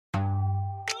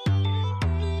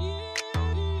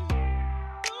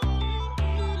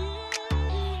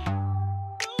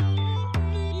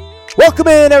Welcome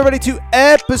in, everybody, to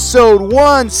episode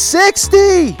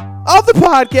 160 of the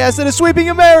podcast that is sweeping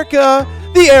America,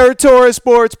 the Aaron Torres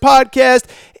Sports Podcast.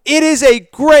 It is a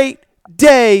great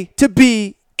day to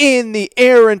be in the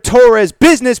Aaron Torres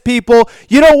business, people.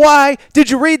 You know why? Did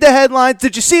you read the headlines?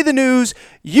 Did you see the news?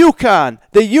 UConn,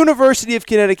 the University of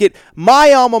Connecticut,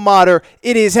 my alma mater,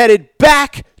 it is headed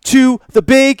back to the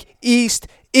Big East.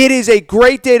 It is a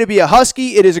great day to be a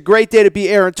Husky. It is a great day to be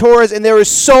Aaron Torres, and there is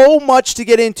so much to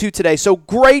get into today. So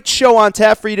great show on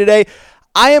tap for you today.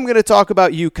 I am going to talk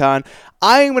about UConn.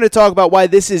 I am going to talk about why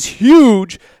this is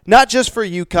huge, not just for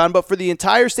UConn, but for the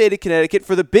entire state of Connecticut,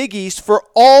 for the Big East, for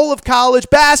all of college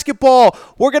basketball.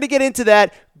 We're going to get into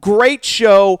that. Great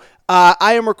show.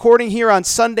 I am recording here on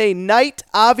Sunday night.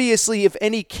 Obviously, if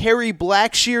any Kerry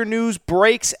Blackshear news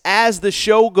breaks as the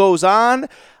show goes on,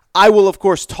 I will, of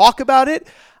course, talk about it.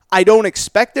 I don't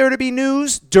expect there to be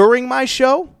news during my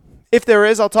show. If there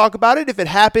is, I'll talk about it. If it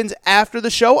happens after the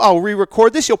show, I'll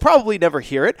re-record this. You'll probably never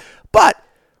hear it, but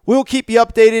we'll keep you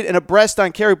updated and abreast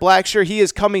on Kerry Blackshear. He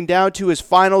is coming down to his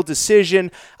final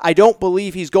decision. I don't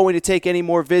believe he's going to take any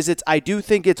more visits. I do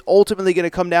think it's ultimately going to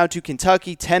come down to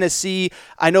Kentucky, Tennessee.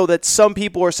 I know that some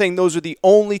people are saying those are the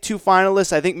only two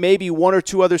finalists. I think maybe one or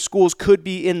two other schools could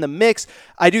be in the mix.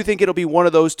 I do think it'll be one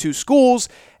of those two schools.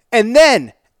 And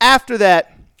then after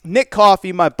that, Nick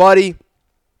Coffey, my buddy,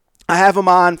 I have him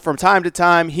on from time to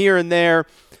time here and there.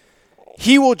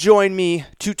 He will join me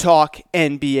to talk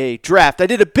NBA draft. I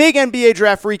did a big NBA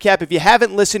draft recap. If you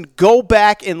haven't listened, go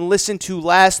back and listen to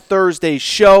last Thursday's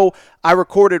show. I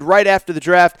recorded right after the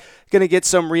draft. Going to get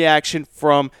some reaction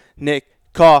from Nick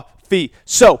Coffey.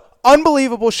 So,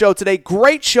 unbelievable show today.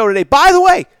 Great show today. By the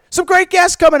way, some great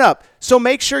guests coming up. So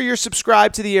make sure you're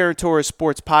subscribed to the Aaron Torres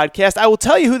Sports Podcast. I will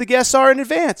tell you who the guests are in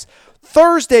advance.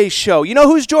 Thursday's show. You know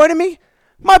who's joining me?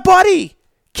 My buddy,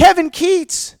 Kevin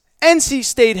Keatts, NC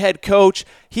State head coach.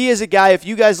 He is a guy, if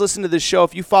you guys listen to this show,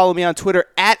 if you follow me on Twitter,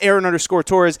 at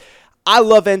Aaron_Torres, I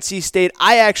love NC State.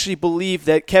 I actually believe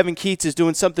that Kevin Keatts is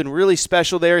doing something really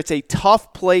special there. It's a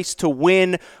tough place to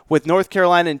win with North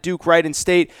Carolina and Duke right in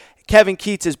state. Kevin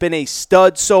Keatts has been a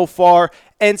stud so far.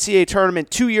 NCAA tournament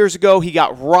 2 years ago. He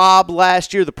got robbed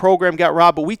last year. The program got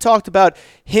robbed, but we talked about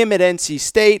him at NC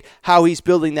State, how he's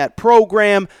building that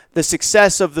program, the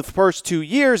success of the first 2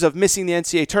 years of missing the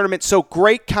NCAA tournament. So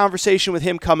great conversation with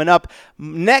him coming up.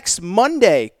 Next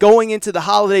Monday, going into the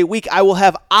holiday week, I will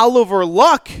have Oliver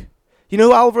Luck. You know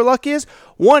who Oliver Luck is?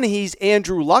 One, he's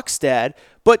Andrew Luck's dad,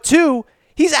 but two,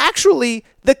 he's actually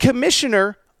the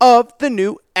commissioner of the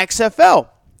new XFL.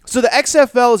 So the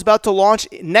XFL is about to launch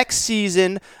next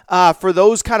season. For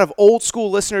those kind of old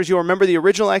school listeners, you'll remember the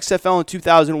original XFL in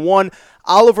 2001.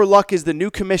 Oliver Luck is the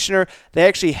new commissioner. They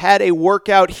actually had a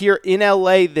workout here in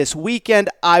LA this weekend.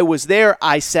 I was there.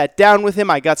 I sat down with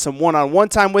him. I got some one-on-one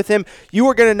time with him. You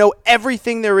are going to know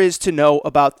everything there is to know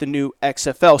about the new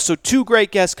XFL. So two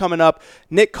great guests coming up.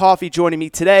 Nick Coffey joining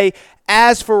me today.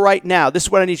 As for right now, this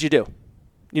is what I need you to do.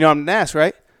 You know what I'm going to ask,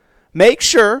 right? Make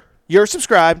sure you're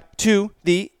subscribed to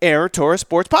the Aaron Torres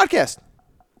Sports Podcast.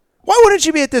 Why wouldn't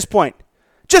you be at this point?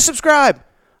 Just subscribe.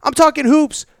 I'm talking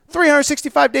hoops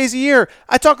 365 days a year.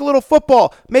 I talk a little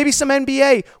football, maybe some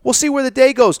NBA. We'll see where the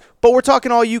day goes. But we're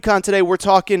talking all UConn today. We're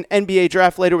talking NBA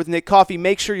draft later with Nick Coffey.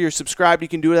 Make sure you're subscribed. You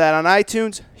can do that on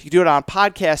iTunes. You can do it on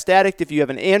Podcast Addict if you have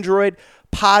an Android,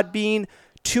 Podbean,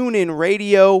 TuneIn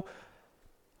Radio.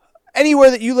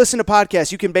 Anywhere that you listen to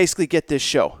podcasts, you can basically get this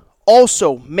show.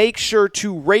 Also, make sure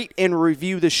to rate and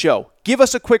review the show. Give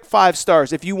us a quick 5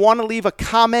 stars. If you want to leave a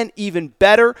comment, even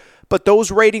better. But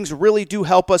those ratings really do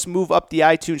help us move up the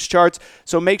iTunes charts.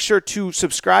 So make sure to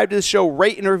subscribe to the show,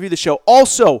 rate and review the show.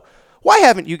 Also, why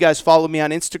haven't you guys followed me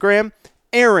on Instagram?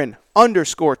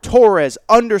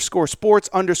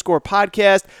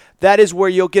 Aaron_Torres_sports_podcast. That is where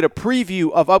you'll get a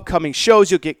preview of upcoming shows.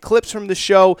 You'll get clips from the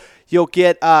show. You'll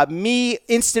get me,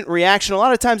 instant reaction. A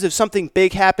lot of times if something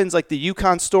big happens, like the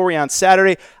UConn story on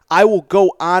Saturday, I will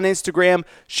go on Instagram,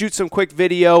 shoot some quick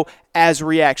video as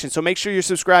reaction. So make sure you're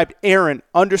subscribed.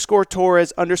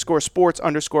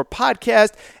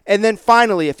 Aaron_Torres_sports_podcast. And then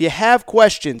finally, if you have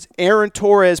questions, Aaron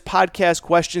Torres podcast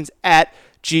questions at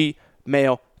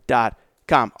gmail.com.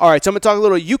 All right, so I'm going to talk a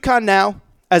little UConn now.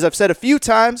 As I've said a few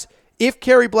times, if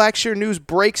Kerry Blackshear news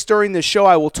breaks during the show,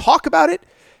 I will talk about it.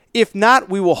 If not,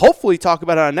 we will hopefully talk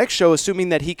about it on our next show, assuming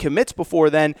that he commits before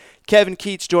then. Kevin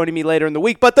Keatts joining me later in the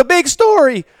week. But the big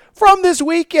story from this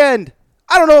weekend,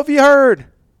 I don't know if you heard.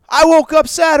 I woke up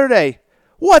Saturday.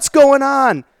 What's going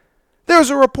on? There's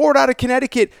a report out of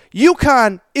Connecticut.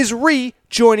 UConn is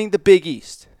rejoining the Big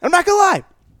East. I'm not going to lie.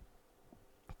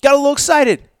 Got a little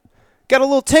excited. Got a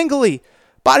little tingly.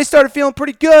 Body started feeling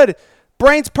pretty good.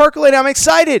 Brain's percolating. I'm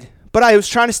excited. But I was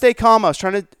trying to stay calm. I was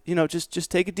trying to,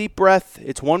 just take a deep breath.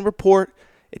 It's one report.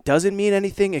 It doesn't mean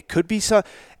anything. It could be some.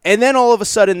 And then all of a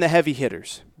sudden, the heavy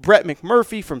hitters, Brett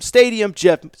McMurphy from Stadium,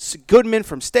 Jeff Goodman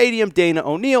from Stadium, Dana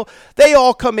O'Neill, they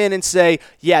all come in and say,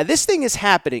 yeah, this thing is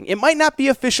happening. It might not be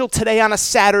official today on a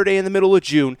Saturday in the middle of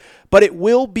June, but it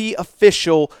will be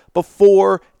official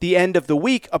before the end of the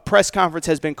week. A press conference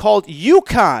has been called.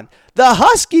 UConn, the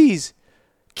Huskies,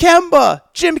 Kemba,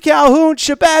 Jim Calhoun,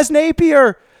 Shabazz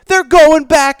Napier, they're going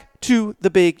back to the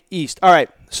Big East. All right,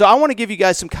 so I want to give you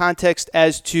guys some context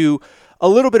as to a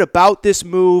little bit about this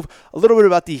move, a little bit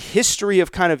about the history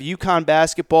of kind of UConn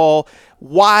basketball,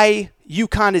 why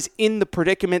UConn is in the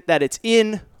predicament that it's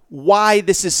in, why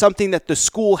this is something that the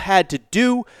school had to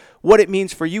do, what it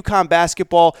means for UConn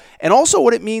basketball, and also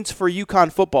what it means for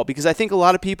UConn football, because I think a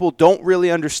lot of people don't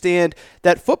really understand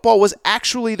that football was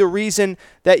actually the reason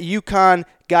that UConn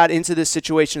got into this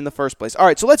situation in the first place. All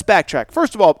right, so let's backtrack.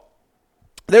 First of all,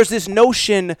 there's this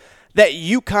notion that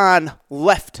UConn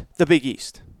left the Big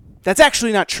East. That's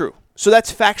actually not true. So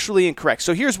that's factually incorrect.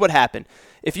 So here's what happened.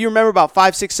 If you remember about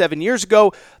 5, 6, 7 years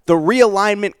ago, the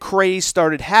realignment craze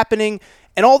started happening,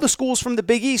 and all the schools from the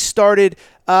Big East started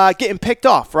getting picked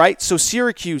off, right? So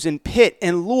Syracuse and Pitt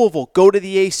and Louisville go to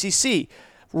the ACC.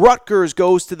 Rutgers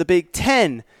goes to the Big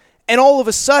Ten. And all of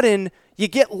a sudden, you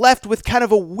get left with kind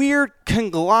of a weird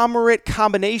conglomerate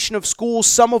combination of schools.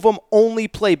 Some of them only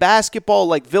play basketball,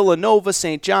 like Villanova,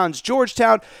 St. John's,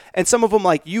 Georgetown, and some of them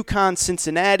like UConn,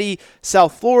 Cincinnati,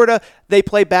 South Florida, they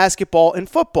play basketball and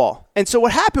football. And so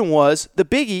what happened was the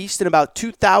Big East in about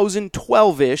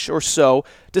 2012-ish or so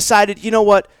decided, you know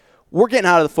what, we're getting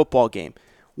out of the football game.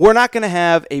 We're not going to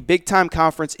have a big-time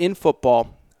conference in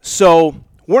football, so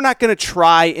we're not going to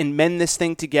try and mend this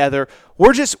thing together.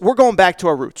 We're going back to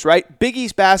our roots, right? Big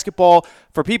East basketball,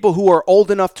 for people who are old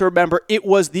enough to remember, it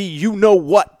was the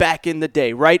you-know-what back in the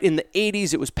day, right? In the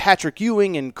 80s, it was Patrick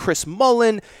Ewing and Chris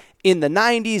Mullin. In the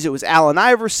 90s, it was Allen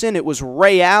Iverson. It was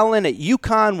Ray Allen at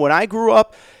UConn when I grew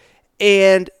up.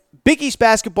 And Big East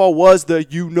basketball was the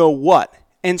you-know-what.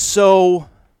 And so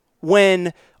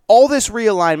when all this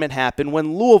realignment happened,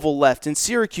 when Louisville left and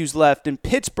Syracuse left and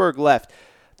Pittsburgh left,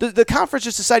 the conference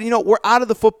just decided, we're out of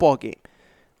the football game.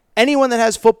 Anyone that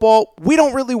has football, we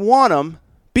don't really want them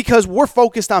because we're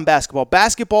focused on basketball.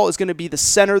 Basketball is going to be the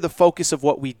center, the focus of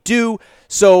what we do.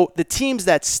 So the teams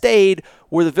that stayed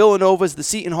were the Villanovas, the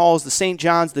Seton Halls, the St.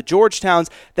 John's, the Georgetowns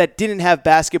that didn't have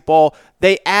basketball.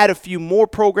 They add a few more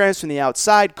programs from the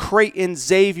outside, Creighton,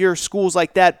 Xavier, schools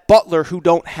like that, Butler, who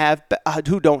don't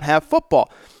have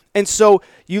football. And so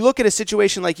you look at a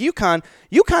situation like UConn.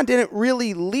 UConn didn't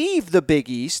really leave the Big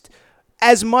East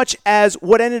as much as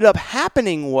what ended up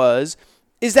happening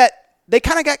is that they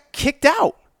kind of got kicked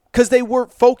out because they were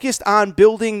focused on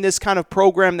building this kind of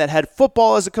program that had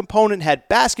football as a component, had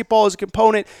basketball as a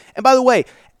component. And by the way,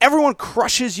 everyone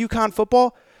crushes UConn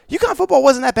football. UConn football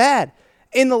wasn't that bad.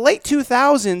 In the late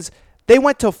 2000s, they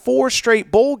went to 4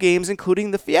 straight bowl games,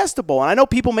 including the Fiesta Bowl. And I know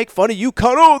people make fun of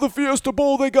UConn. Oh, the Fiesta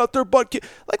Bowl, they got their butt kicked.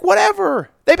 Like, whatever.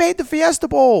 They made the Fiesta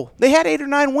Bowl. They had 8 or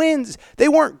 9 wins. They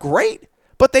weren't great,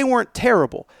 but they weren't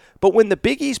terrible. But when the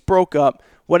Big East broke up,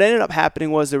 what ended up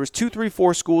happening was there was 2, 3,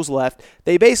 4 schools left.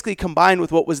 They basically combined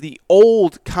with what was the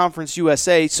old Conference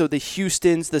USA, so the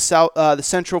Houstons, the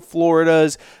Central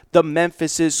Floridas, the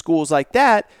Memphises, schools like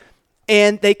that,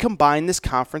 and they combined this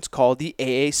conference called the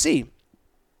AAC.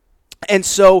 And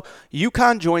so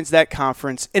UConn joins that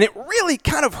conference, and it really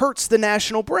kind of hurts the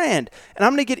national brand. And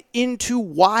I'm going to get into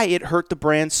why it hurt the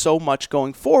brand so much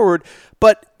going forward.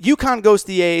 But UConn goes to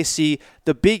the AAC.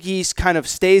 The Big East kind of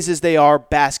stays as they are,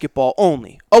 basketball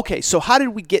only. Okay, so how did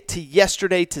we get to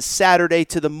yesterday, to Saturday,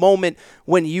 to the moment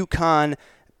when UConn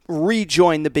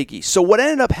rejoined the Big East? So what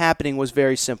ended up happening was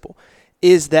very simple,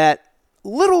 is that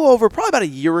little over, probably about a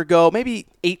year ago, maybe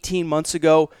 18 months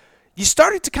ago, you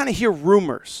started to kind of hear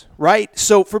rumors, right?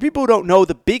 So for people who don't know,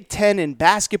 the Big Ten in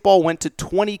basketball went to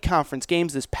 20 conference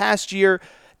games this past year.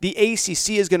 The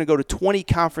ACC is going to go to 20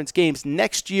 conference games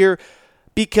next year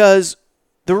because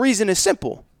the reason is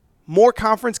simple. More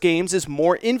conference games is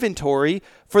more inventory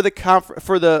for the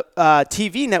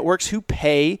TV networks who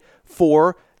pay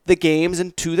for the games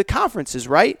and to the conferences,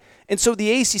 right? And so the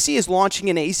ACC is launching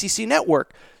an ACC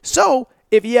network. So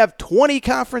if you have 20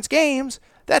 conference games,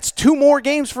 that's 2 more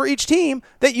games for each team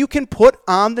that you can put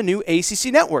on the new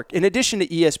ACC network, in addition to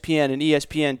ESPN and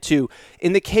ESPN2.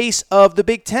 In the case of the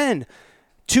Big Ten,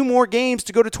 2 more games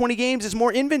to go to 20 games is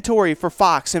more inventory for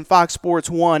Fox and Fox Sports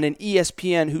 1 and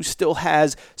ESPN, who still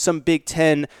has some Big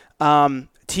Ten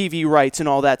TV rights and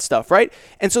all that stuff, right?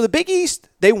 And so the Big East,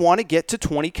 they want to get to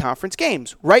 20 conference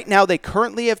games. Right now, they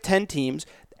currently have 10 teams.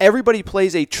 Everybody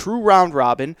plays a true round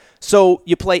robin. So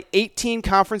you play 18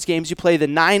 conference games. You play the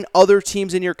 9 other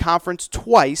teams in your conference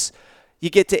twice. You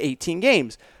get to 18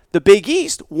 games. The Big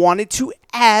East wanted to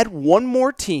add one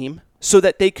more team so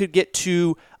that they could get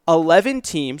to 11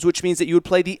 teams, which means that you would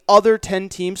play the other 10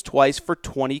 teams twice for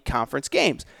 20 conference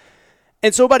games.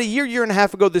 And so about a year and a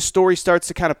half ago, this story starts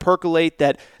to kind of percolate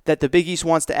that the Big East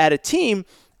wants to add a team.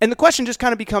 And the question just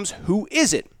kind of becomes, who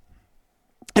is it?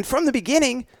 And from the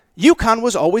beginning, UConn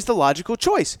was always the logical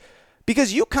choice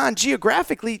because UConn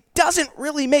geographically doesn't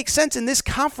really make sense in this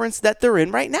conference that they're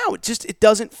in right now. It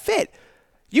doesn't fit.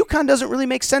 UConn doesn't really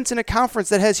make sense in a conference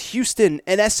that has Houston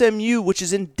and SMU, which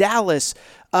is in Dallas,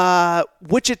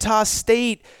 Wichita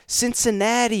State,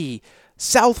 Cincinnati,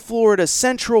 South Florida,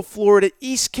 Central Florida,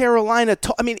 East Carolina.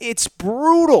 I mean, it's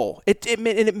brutal.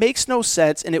 It makes no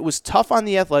sense, and it was tough on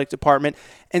the athletic department.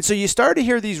 And so you started to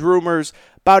hear these rumors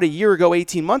about a year ago,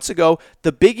 18 months ago.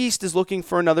 The Big East is looking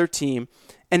for another team,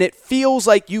 and it feels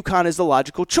like UConn is the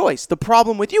logical choice. The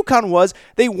problem with UConn was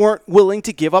they weren't willing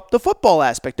to give up the football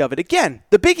aspect of it. Again,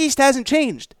 the Big East hasn't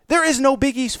changed. There is no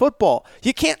Big East football.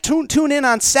 You can't tune in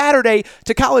on Saturday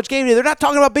to College Game Day. They're not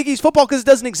talking about Big East football because it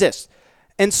doesn't exist.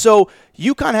 And so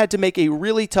UConn had to make a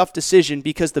really tough decision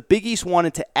because the Big East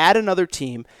wanted to add another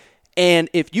team. And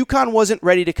if UConn wasn't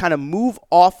ready to kind of move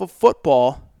off of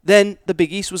football, then the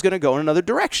Big East was going to go in another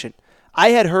direction. I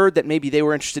had heard that maybe they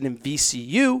were interested in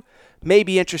VCU,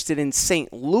 maybe interested in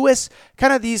St. Louis,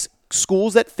 kind of these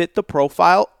schools that fit the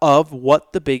profile of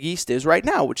what the Big East is right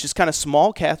now, which is kind of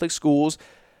small Catholic schools,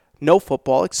 no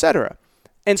football, etc.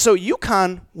 And so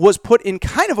UConn was put in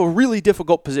kind of a really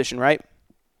difficult position, right?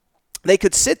 They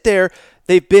could sit there.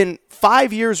 They've been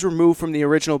 5 years removed from the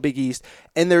original Big East,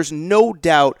 and there's no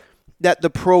doubt that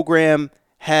the program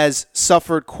has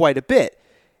suffered quite a bit.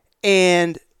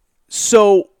 And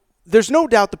so there's no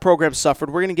doubt the program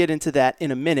suffered. We're going to get into that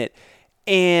in a minute.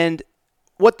 And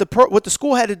what the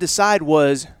school had to decide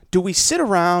was, do we sit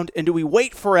around and do we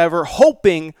wait forever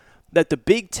hoping that the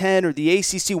Big Ten or the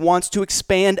ACC wants to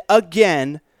expand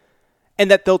again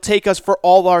and that they'll take us for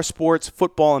all our sports,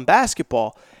 football and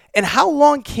basketball? And how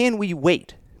long can we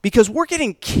wait? Because we're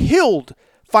getting killed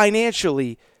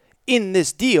financially in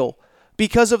this deal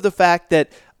because of the fact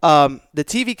that the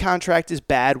TV contract is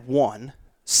bad, one.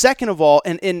 Second of all,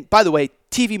 and by the way,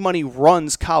 TV money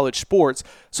runs college sports.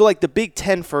 So like the Big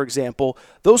Ten, for example,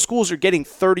 those schools are getting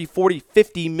 $30, $40,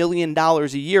 $50 million a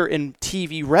year in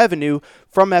TV revenue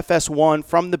from FS1,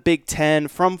 from the Big Ten,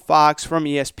 from Fox, from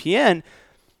ESPN.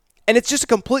 And it's just a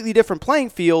completely different playing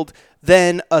field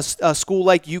than a school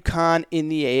like UConn in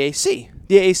the AAC.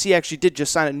 The AAC actually did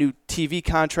just sign a new TV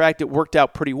contract. It worked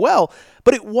out pretty well,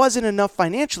 but it wasn't enough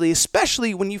financially,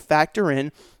 especially when you factor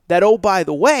in that, oh, by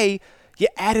the way, you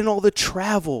add in all the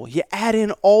travel, you add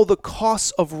in all the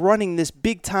costs of running this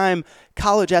big-time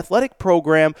college athletic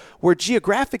program where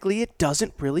geographically it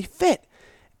doesn't really fit.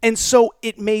 And so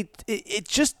it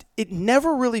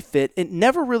never really fit. It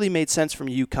never really made sense from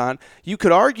UConn. You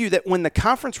could argue that when the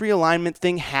conference realignment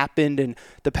thing happened and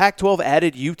the Pac-12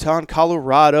 added Utah and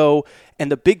Colorado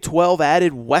and the Big 12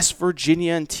 added West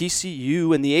Virginia and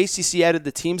TCU and the ACC added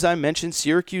the teams I mentioned,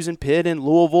 Syracuse and Pitt and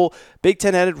Louisville, Big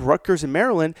 10 added Rutgers and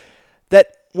Maryland,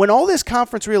 that when all this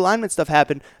conference realignment stuff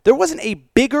happened, there wasn't a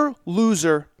bigger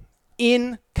loser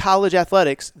in college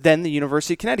athletics than the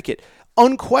University of Connecticut.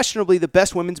 Unquestionably the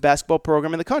best women's basketball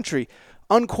program in the country.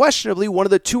 Unquestionably one of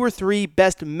the 2 or 3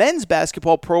 best men's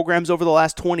basketball programs over the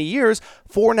last 20 years.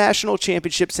 4 national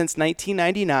championships since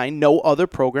 1999. No other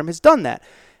program has done that.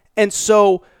 And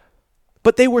so,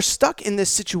 but they were stuck in this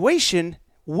situation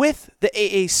with the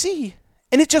AAC,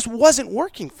 and it just wasn't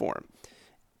working for them.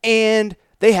 And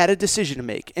they had a decision to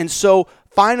make. And so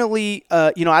finally,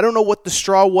 I don't know what the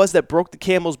straw was that broke the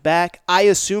camel's back. I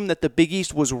assume that the Big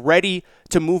East was ready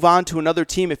to move on to another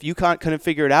team if UConn couldn't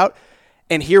figure it out.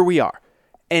 And here we are.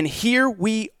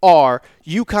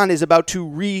 UConn is about to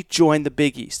rejoin the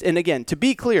Big East. And again, to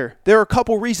be clear, there are a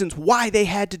couple reasons why they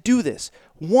had to do this.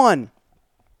 One,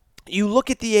 you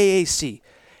look at the AAC,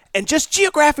 and just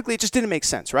geographically, it just didn't make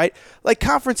sense, right? Like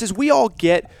conferences, we all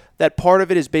get that part of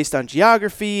it is based on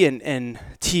geography and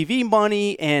TV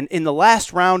money. And in the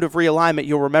last round of realignment,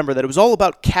 you'll remember that it was all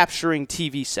about capturing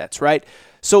TV sets, right?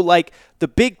 So like the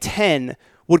Big Ten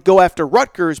would go after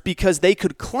Rutgers because they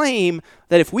could claim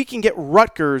that if we can get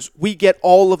Rutgers, we get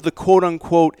all of the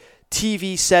quote-unquote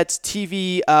TV sets,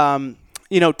 TV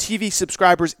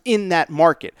subscribers in that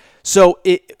market. So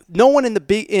no one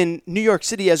in New York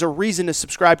City has a reason to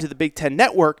subscribe to the Big Ten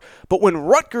network, but when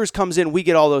Rutgers comes in, we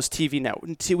get all those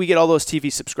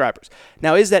TV subscribers.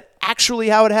 Now, is that actually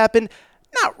how it happened?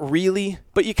 Not really,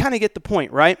 but you kind of get the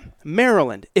point, right?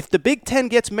 Maryland. If the Big Ten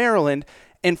gets Maryland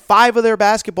and 5 of their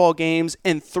basketball games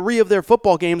and 3 of their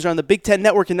football games are on the Big Ten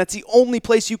Network, and that's the only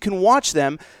place you can watch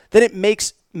them, then it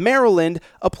makes Maryland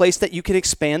a place that you can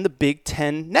expand the Big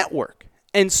Ten Network.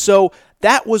 And so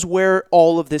that was where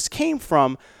all of this came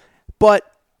from. But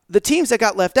the teams that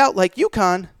got left out, like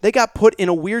UConn, they got put in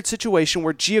a weird situation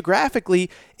where geographically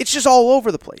it's just all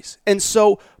over the place. And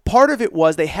so part of it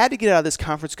was they had to get out of this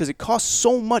conference because it costs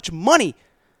so much money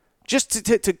just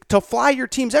to fly your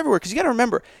teams everywhere. Because you got to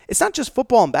remember, it's not just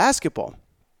football and basketball.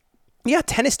 You got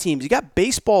tennis teams, you got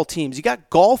baseball teams, you got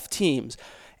golf teams,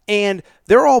 and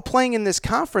they're all playing in this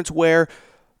conference where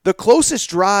the closest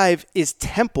drive is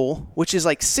Temple, which is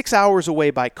like 6 hours away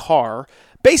by car.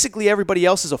 Basically, everybody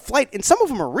else is a flight, and some of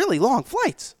them are really long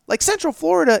flights. Like Central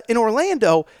Florida in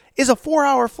Orlando is a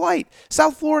 4-hour flight.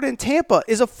 South Florida in Tampa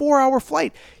is a 4-hour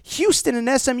flight. Houston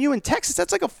and SMU in Texas,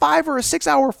 that's like a 5 or a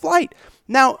 6-hour flight.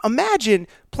 Now, imagine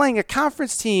playing a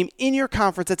conference team in your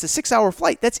conference that's a 6-hour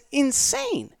flight. That's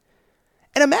insane.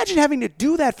 And imagine having to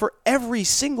do that for every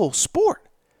single sport.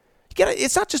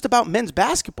 It's not just about men's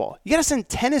basketball. You got to send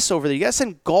tennis over there. You got to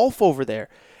send golf over there.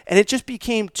 And it just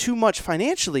became too much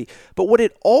financially. But what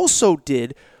it also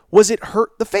did was it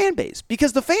hurt the fan base.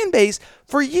 Because the fan base,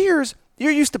 for years,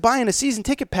 you're used to buying a season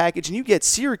ticket package and you get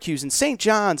Syracuse and St.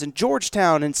 John's and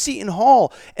Georgetown and Seton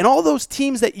Hall and all those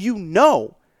teams that you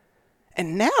know.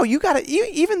 And now you got to,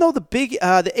 even though the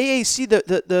AAC,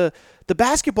 the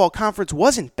basketball conference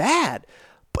wasn't bad,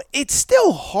 but it's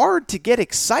still hard to get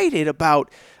excited about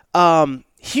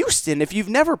Houston. If you've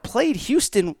never played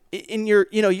Houston you're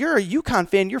a UConn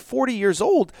fan, you're 40 years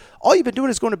old, all you've been doing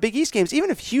is going to Big East games. Even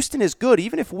if Houston is good,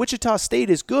 even if Wichita State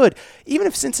is good, even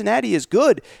if Cincinnati is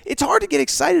good, it's hard to get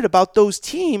excited about those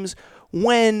teams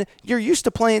when you're used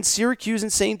to playing Syracuse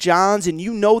and St. John's and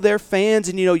you know their fans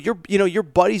and your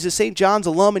buddy's a St. John's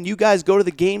alum and you guys go to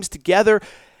the games together.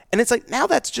 And it's like now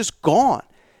that's just gone.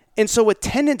 And so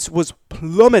attendance was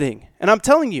plummeting. And I'm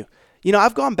telling you,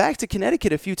 I've gone back to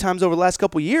Connecticut a few times over the last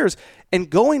couple of years, and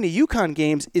going to UConn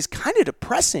games is kind of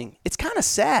depressing. It's kind of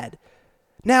sad.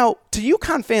 Now, to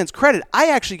UConn fans' credit, I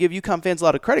actually give UConn fans a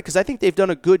lot of credit because I think they've done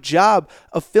a good job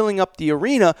of filling up the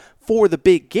arena for the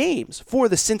big games, for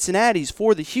the Cincinnatis,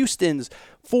 for the Houstons,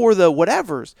 for the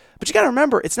whatevers. But you got to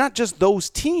remember, it's not just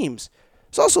those teams.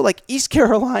 It's also like East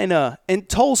Carolina and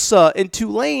Tulsa and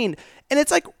Tulane. And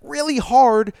it's like really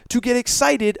hard to get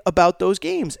excited about those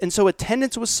games. And so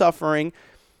attendance was suffering.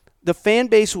 The fan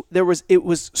base, it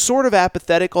was sort of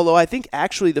apathetic, although I think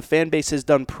actually the fan base has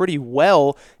done pretty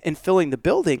well in filling the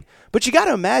building. But you got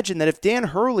to imagine that if Dan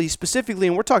Hurley specifically,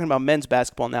 and we're talking about men's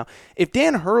basketball now, if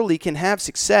Dan Hurley can have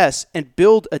success and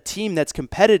build a team that's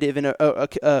competitive in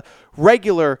a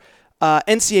regular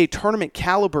NCAA tournament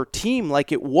caliber team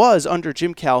like it was under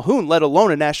Jim Calhoun, let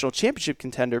alone a national championship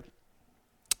contender,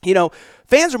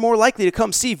 fans are more likely to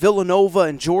come see Villanova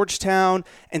and Georgetown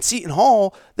and Seton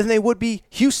Hall than they would be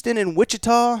Houston and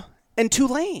Wichita and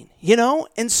Tulane,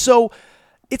 And so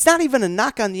it's not even a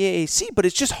knock on the AAC, but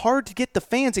it's just hard to get the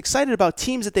fans excited about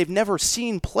teams that they've never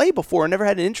seen play before, never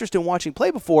had an interest in watching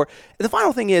play before. And the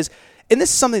final thing is, and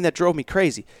this is something that drove me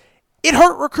crazy, it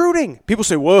hurt recruiting. People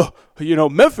say, well,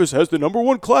 Memphis has the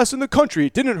 #1 class in the country.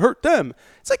 It didn't hurt them.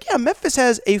 It's like, yeah, Memphis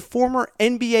has a former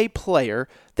NBA player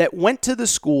that went to the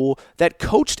school, that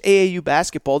coached AAU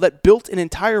basketball, that built an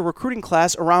entire recruiting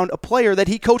class around a player that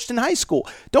he coached in high school.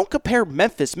 Don't compare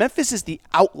Memphis. Memphis is the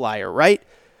outlier, right?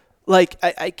 Like,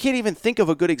 I can't even think of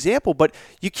a good example, but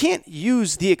you can't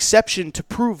use the exception to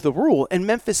prove the rule, and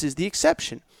Memphis is the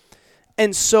exception.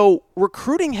 And so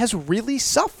recruiting has really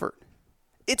suffered.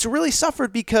 It's really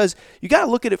suffered because you got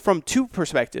to look at it from two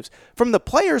perspectives. From the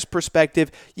player's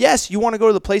perspective, yes, you want to go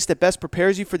to the place that best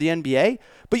prepares you for the NBA,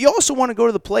 but you also want to go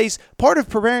to the place, part of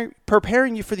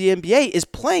preparing you for the NBA is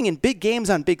playing in big games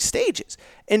on big stages.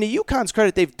 And to UConn's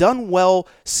credit, they've done well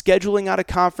scheduling out of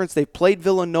conference. They've played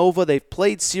Villanova. They've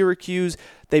played Syracuse.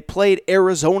 They played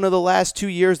Arizona the last 2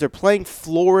 years. They're playing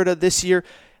Florida this year.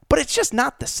 But it's just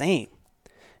not the same.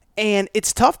 And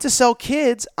it's tough to sell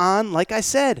kids on, like I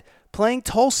said, playing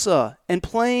Tulsa and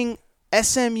playing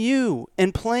SMU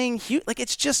and playing Houston. Like,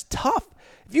 it's just tough.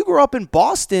 If you grew up in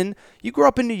Boston, you grew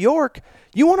up in New York,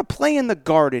 you want to play in the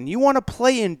Garden. You want to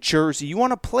play in Jersey. You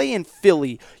want to play in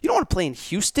Philly. You don't want to play in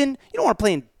Houston. You don't want to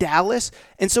play in Dallas.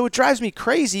 And so it drives me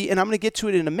crazy, and I'm going to get to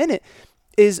it in a minute,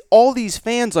 is all these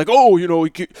fans like,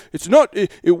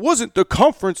 it wasn't the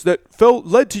conference that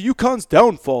led to UConn's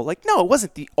downfall. Like, no, it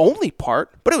wasn't the only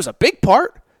part, but it was a big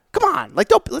part. Come on,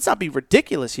 let's not be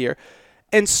ridiculous here.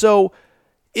 And so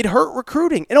it hurt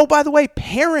recruiting. And oh, by the way,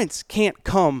 parents can't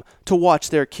come to watch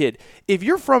their kid. If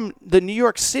you're from the New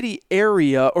York City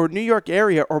area or New York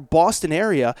area or Boston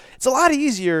area, it's a lot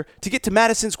easier to get to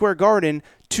Madison Square Garden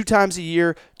 2 times a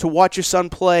year to watch your son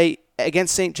play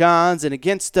against St. John's and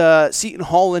against Seton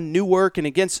Hall in Newark and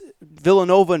against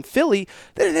Villanova and Philly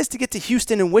than it is to get to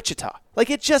Houston and Wichita. Like,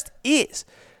 it just is.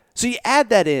 So you add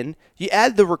that in, you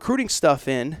add the recruiting stuff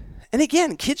in, and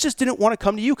again, kids just didn't want to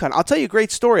come to UConn. I'll tell you a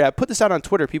great story. I put this out on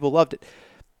Twitter. People loved it.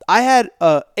 I had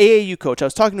an AAU coach. I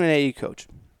was talking to an AAU coach,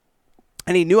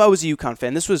 and he knew I was a UConn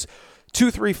fan. This was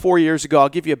 2, 3, 4 years ago. I'll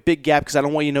give you a big gap because I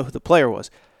don't want you to know who the player was.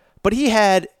 But he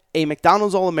had a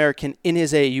McDonald's All-American in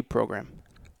his AAU program.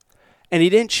 And he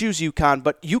didn't choose UConn,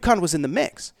 but UConn was in the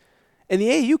mix. And the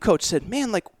AAU coach said,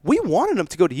 man, like, we wanted him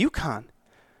to go to UConn,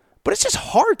 but it's just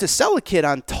hard to sell a kid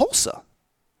on Tulsa.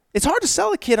 It's hard to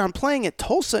sell a kid on playing at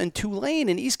Tulsa and Tulane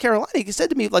and East Carolina. He said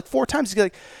to me like 4 times, he's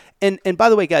like, and by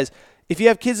the way, guys, if you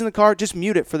have kids in the car, just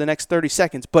mute it for the next 30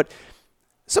 seconds. But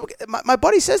my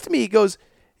buddy says to me, he goes,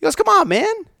 come on,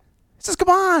 man. He says, come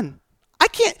on. I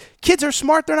can't. Kids are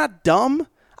smart. They're not dumb.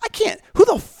 I can't.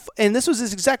 And this was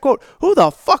his exact quote. Who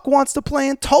the fuck wants to play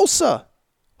in Tulsa?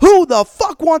 Who the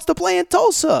fuck wants to play in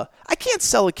Tulsa? I can't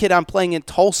sell a kid on playing in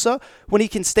Tulsa when he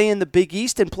can stay in the Big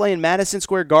East and play in Madison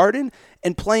Square Garden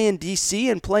and play in D.C.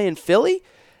 and play in Philly.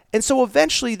 And so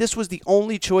eventually this was the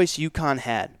only choice UConn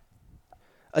had.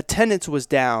 Attendance was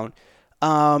down.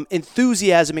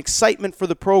 Enthusiasm, excitement for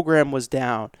the program was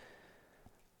down.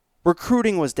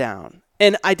 Recruiting was down.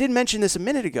 And I did mention this a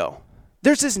minute ago.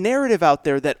 There's this narrative out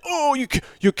there that, oh,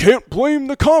 you can't blame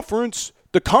the conference.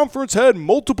 The conference had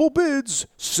multiple bids.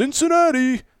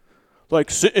 Cincinnati.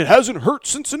 Like, it hasn't hurt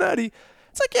Cincinnati.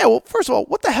 It's like, yeah, well, first of all,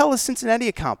 what the hell has Cincinnati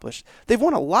accomplished? They've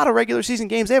won a lot of regular season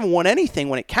games. They haven't won anything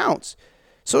when it counts.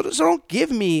 So don't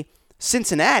give me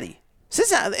Cincinnati.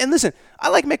 And listen, I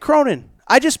like Mick Cronin.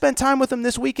 I just spent time with him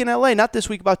this week in L.A. Not this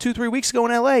week, about 2-3 weeks ago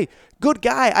in L.A. Good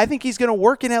guy. I think he's going to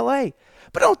work in L.A.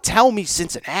 But don't tell me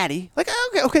Cincinnati. Like,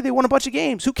 okay, they won a bunch of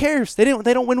games. Who cares? They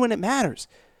don't win when it matters.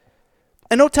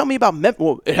 And don't tell me about Memphis.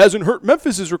 Well, it hasn't hurt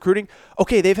Memphis' recruiting.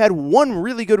 Okay, they've had one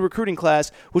really good recruiting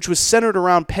class, which was centered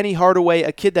around Penny Hardaway,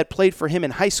 a kid that played for him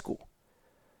in high school.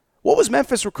 What was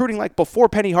Memphis recruiting like before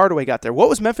Penny Hardaway got there? What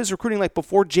was Memphis recruiting like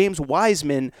before James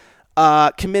Wiseman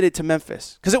committed to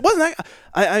Memphis? Because it wasn't.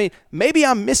 I mean, maybe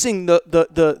I'm missing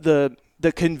the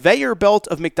conveyor belt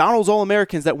of McDonald's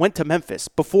All-Americans that went to Memphis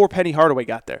before Penny Hardaway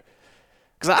got there.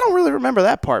 Because I don't really remember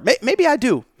that part. Maybe I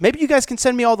do. Maybe you guys can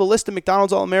send me all the list of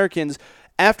McDonald's All-Americans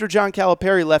after John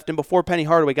Calipari left and before Penny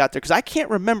Hardaway got there, because I can't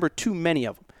remember too many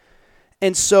of them.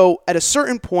 And so at a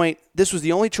certain point, this was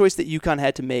the only choice that UConn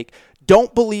had to make.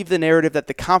 Don't believe the narrative that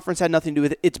the conference had nothing to do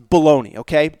with it. It's baloney,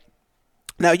 okay?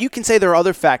 Now, you can say there are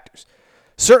other factors.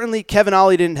 Certainly, Kevin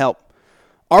Ollie didn't help.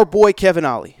 Our boy Kevin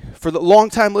Ollie. For the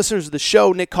longtime listeners of the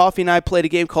show, Nick Coffey and I played a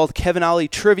game called Kevin Ollie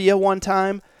Trivia one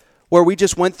time, where we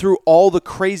just went through all the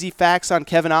crazy facts on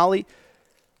Kevin Ollie.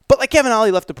 But like, Kevin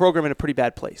Ollie left the program in a pretty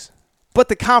bad place. But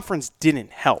the conference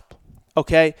didn't help,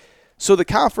 okay? So the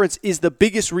conference is the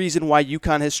biggest reason why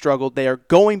UConn has struggled. They are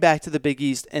going back to the Big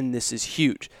East, and this is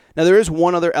huge. Now, there is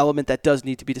one other element that does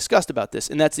need to be discussed about this,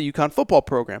 and that's the UConn football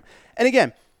program. And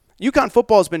again, UConn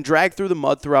football has been dragged through the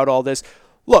mud throughout all this.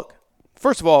 Look,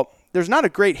 first of all, there's not a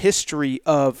great history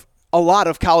of a lot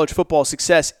of college football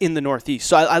success in the Northeast.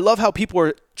 So I love how people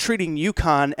are treating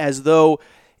UConn as though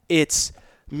it's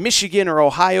Michigan or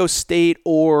Ohio State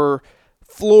or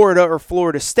Florida or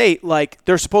Florida State, like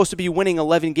they're supposed to be winning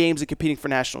 11 games and competing for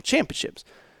national championships.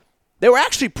 They were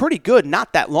actually pretty good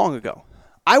not that long ago.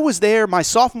 I was there my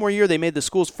sophomore year. They made the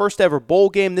school's first ever bowl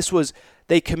game.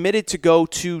 They committed to go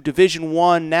to Division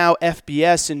I, now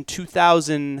FBS, in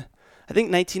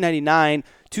 1999,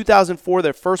 2004,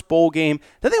 their first bowl game.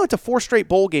 Then they went to 4 straight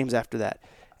bowl games after that.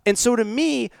 And so to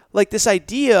me, like, this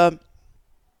idea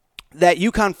that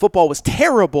UConn football was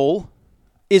terrible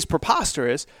is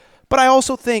preposterous. But I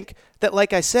also think that,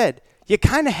 like I said, you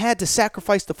kind of had to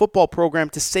sacrifice the football program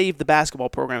to save the basketball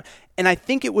program. And I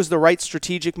think it was the right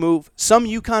strategic move. Some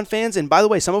UConn fans, and by the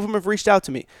way, some of them have reached out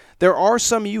to me. There are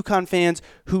some UConn fans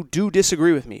who do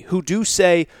disagree with me, who do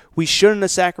say we shouldn't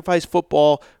have sacrificed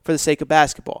football for the sake of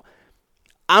basketball.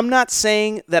 I'm not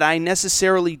saying that I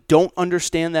necessarily don't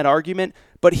understand that argument,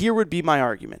 but here would be my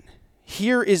argument.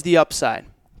 Here is the upside.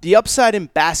 The upside in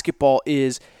basketball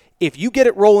is, if you get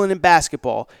it rolling in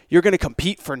basketball, you're going to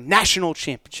compete for national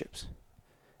championships.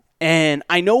 And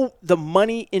I know the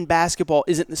money in basketball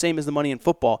isn't the same as the money in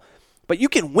football, but you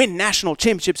can win national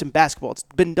championships in basketball. It's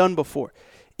been done before.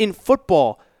 In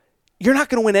football, you're not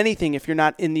going to win anything if you're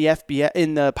not in the FBS,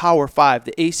 in the Power 5,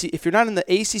 the AC. If you're not in the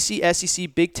ACC,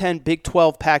 SEC, Big 10, Big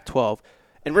 12, Pac-12,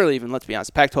 and really even, let's be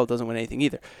honest, Pac-12 doesn't win anything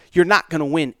either. You're not going to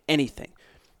win anything.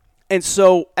 And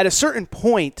so at a certain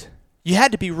point, you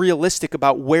had to be realistic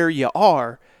about where you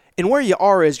are. And where you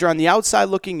are is you're on the outside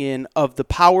looking in of the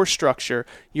power structure.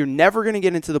 You're never going to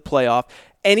get into the playoff.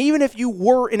 And even if you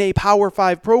were in a Power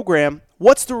 5 program,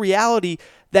 what's the reality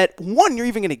that, one, you're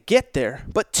even going to get there,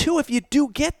 but two, if you do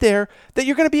get there, that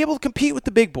you're going to be able to compete with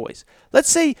the big boys. Let's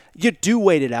say you do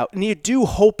wait it out and you do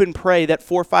hope and pray that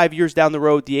 4 or 5 years down the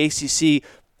road, the ACC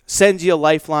sends you a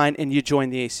lifeline and you join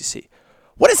the ACC.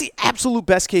 What is the absolute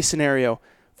best case scenario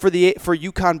for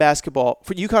UConn basketball,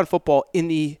 for UConn football in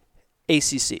the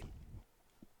ACC?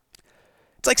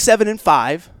 It's like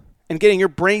 7-5 and getting your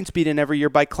brains beaten every year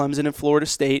by Clemson and Florida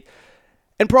State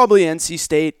and probably NC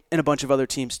State and a bunch of other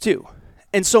teams too.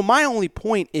 And so my only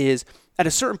point is, at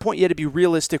a certain point, you had to be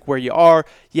realistic where you are.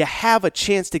 You have a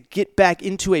chance to get back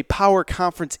into a power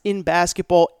conference in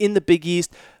basketball in the Big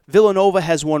East. Villanova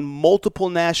has won multiple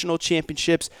national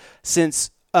championships since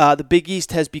the Big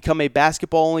East has become a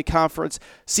basketball-only conference.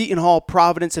 Seton Hall,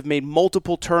 Providence have made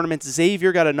multiple tournaments.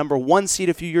 Xavier got a number 1 seed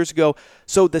a few years ago.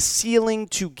 So the ceiling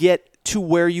to get to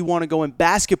where you want to go in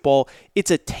basketball, it's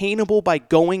attainable by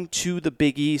going to the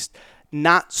Big East,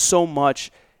 not so much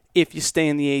if you stay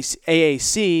in the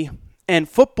AAC. And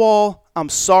football, I'm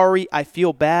sorry, I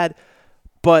feel bad,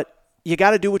 but you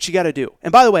got to do what you got to do.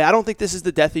 And by the way, I don't think this is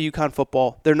the death of UConn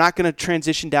football. They're not going to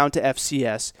transition down to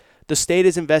FCS. The state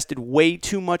has invested way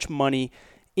too much money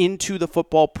into the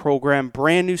football program.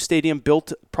 Brand new stadium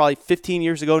built probably 15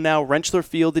 years ago now, Rentschler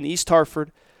Field in East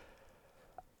Hartford.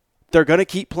 They're going to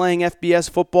keep playing FBS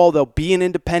football. They'll be an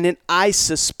independent. I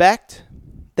suspect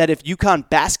that if UConn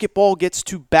basketball gets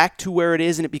back to where it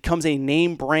is and it becomes a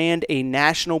name brand, a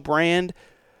national brand,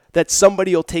 that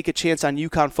somebody will take a chance on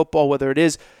UConn football, whether it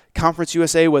is Conference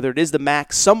USA, whether it is the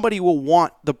MAC. Somebody will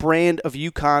want the brand of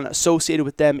UConn associated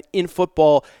with them in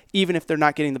football, even if they're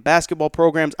not getting the basketball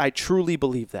programs. I truly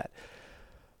believe that.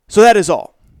 So that is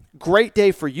all. Great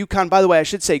day for UConn. By the way, I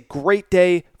should say great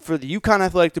day for the UConn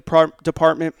Athletic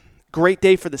Department. Great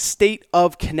day for the state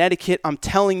of Connecticut. I'm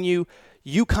telling you,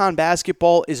 UConn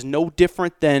basketball is no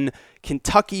different than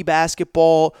Kentucky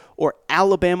basketball or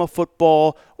Alabama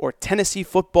football or Tennessee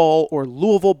football or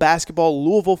Louisville basketball,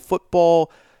 Louisville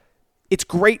football. It's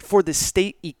great for the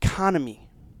state economy.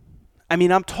 I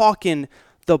mean, I'm talking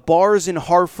the bars in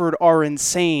Hartford are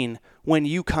insane when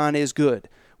UConn is good.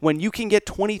 When you can get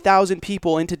 20,000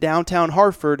 people into downtown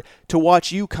Hartford to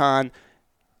watch UConn,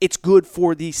 it's good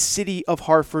for the city of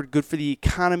Hartford, good for the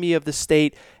economy of the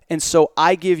state. And so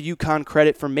I give UConn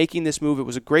credit for making this move. It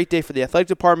was a great day for the athletic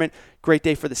department, great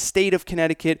day for the state of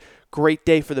Connecticut, great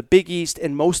day for the Big East,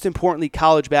 and most importantly,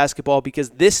 college basketball, because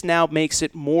this now makes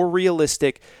it more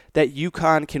realistic that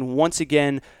UConn can once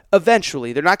again,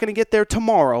 eventually, they're not going to get there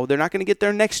tomorrow, they're not going to get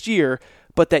there next year,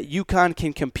 but that UConn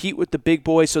can compete with the big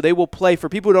boys. So they will play, for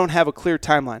people who don't have a clear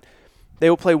timeline, they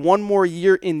will play one more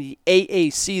year in the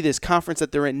AAC, this conference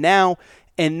that they're in now,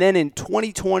 and then in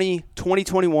 2020,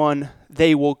 2021,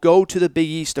 they will go to the Big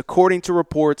East according to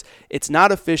reports. It's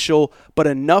not official, but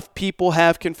enough people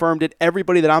have confirmed it.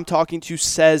 Everybody that I'm talking to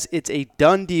says it's a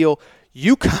done deal.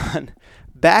 UConn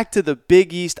back to the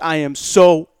Big East. I am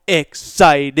so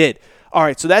excited. All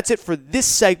right, so that's it for this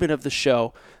segment of the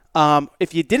show.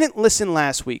 If you didn't listen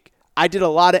last week, I did a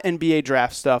lot of NBA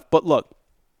draft stuff, but look,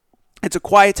 it's a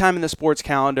quiet time in the sports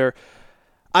calendar.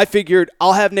 I figured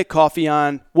I'll have Nick Coffey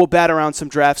on. We'll bat around some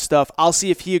draft stuff. I'll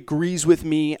see if he agrees with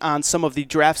me on some of the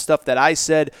draft stuff that I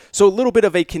said. So a little bit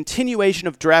of a continuation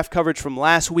of draft coverage from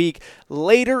last week.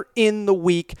 Later in the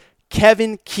week,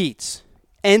 Kevin Keatts,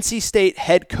 NC State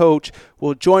head coach,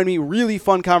 will join me. Really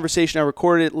fun conversation. I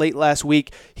recorded it late last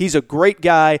week. He's a great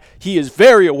guy. He is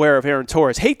very aware of Aaron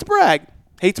Torres. Hate to brag.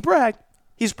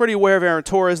 He's pretty aware of Aaron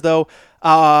Torres, though.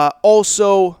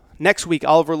 Also, next week,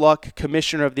 Oliver Luck,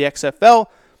 commissioner of the XFL.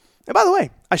 And by the way,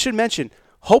 I should mention,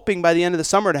 hoping by the end of the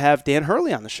summer to have Dan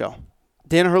Hurley on the show.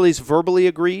 Dan Hurley's verbally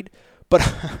agreed, but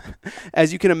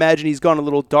as you can imagine, he's gone a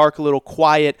little dark, a little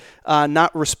quiet,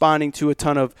 not responding to a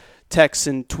ton of texts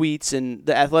and tweets, and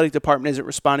the athletic department isn't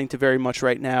responding to very much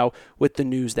right now with the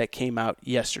news that came out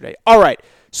yesterday. All right,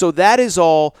 so that is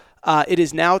all. It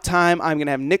is now time. I'm going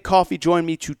to have Nick Coffey join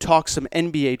me to talk some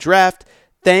NBA draft.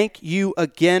 Thank you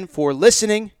again for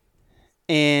listening,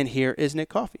 and here is Nick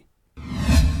Coffey.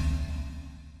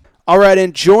 All right,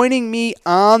 and joining me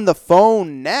on the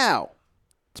phone now,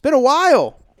 it's been a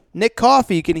while, Nick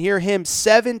Coffey. You can hear him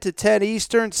 7 to 10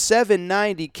 Eastern,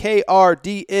 790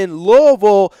 KRD in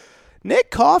Louisville.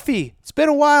 Nick Coffey, it's been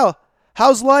a while.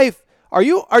 How's life? Are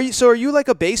you like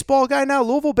a baseball guy now?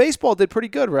 Louisville baseball did pretty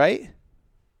good, right?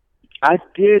 I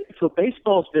did. So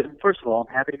baseball's been, first of all,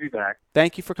 I'm happy to be back.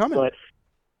 Thank you for coming. But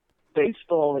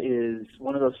baseball is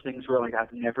one of those things where, like,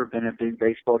 I've never been a big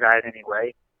baseball guy in any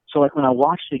way. So, like, when I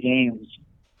watch the games,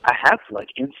 I have, like,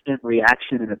 instant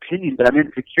reaction and opinion, but I'm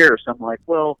insecure. So I'm like,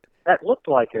 well, that looked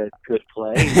like a good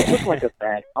play. It looked like a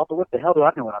bad call, but what the hell do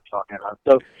I know what I'm talking about?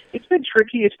 So it's been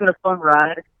tricky. It's been a fun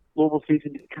ride. Louisville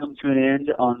season did come to an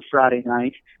end on Friday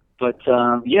night. But,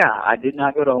 yeah, I did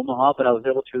not go to Omaha, but I was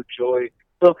able to enjoy.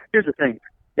 So here's the thing.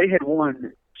 They had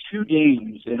won 2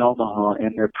 games in Omaha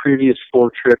in their previous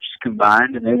 4 trips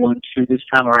combined, and they won 2 this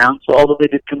time around. So although they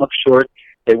did come up short,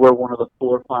 they were one of the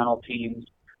 4 final teams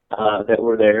that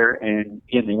were there. And,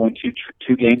 again, they won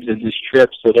two games in this trip,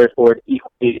 so therefore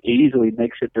it easily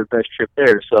makes it their best trip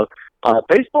there. So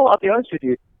baseball, I'll be honest with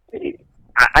you,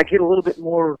 I get a little bit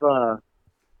more of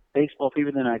baseball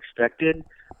fever than I expected.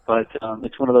 But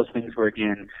it's one of those things where,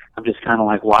 again, I'm just kind of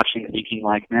like watching, thinking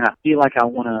like, man, I feel like I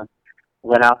want to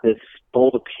let out this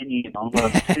bold opinion on what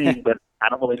I'm seeing, but I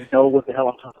don't really know what the hell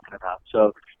I'm talking about.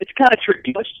 So it's kind of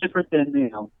tricky, much different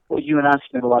than, what you and I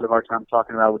spend a lot of our time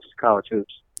talking about, which is college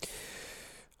hoops.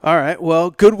 All right.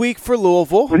 Well, good week for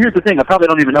Louisville. Well, here's the thing. I probably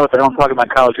don't even know if I'm talking about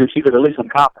college hoops either, but at least I'm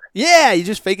confident. Yeah, you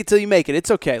just fake it till you make it.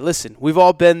 It's okay. Listen, we've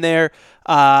all been there.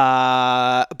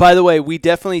 By the way, we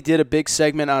definitely did a big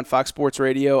segment on Fox Sports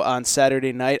Radio on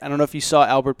Saturday night. I don't know if you saw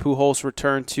Albert Pujols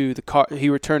return to he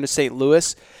returned to St.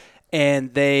 Louis,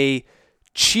 and they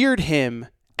cheered him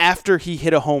after he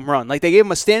hit a home run. Like, they gave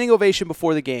him a standing ovation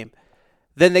before the game.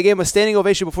 Then they gave him a standing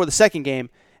ovation before the second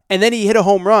game, and then he hit a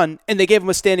home run, and they gave him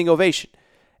a standing ovation.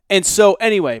 And so,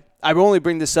 anyway, I only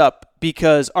bring this up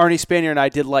because Arnie Spanier and I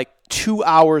did like 2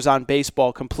 hours on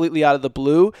baseball completely out of the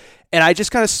blue, and I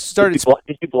just kind of started.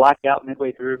 Did you black out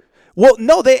midway through? Well,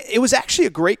 no, it was actually a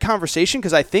great conversation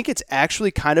because I think it's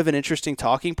actually kind of an interesting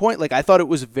talking point. Like, I thought it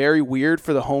was very weird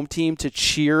for the home team to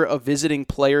cheer a visiting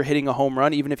player hitting a home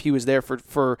run, even if he was there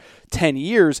for 10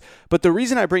 years. But the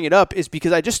reason I bring it up is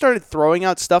because I just started throwing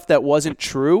out stuff that wasn't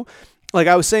true. Like,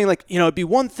 I was saying, like, it'd be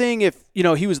one thing if,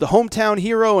 he was the hometown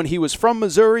hero and he was from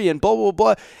Missouri and blah, blah,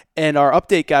 blah. And our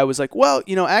update guy was like, well,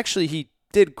 actually he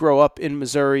did grow up in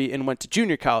Missouri and went to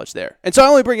junior college there. And so I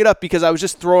only bring it up because I was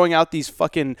just throwing out these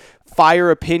fucking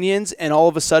fire opinions, and all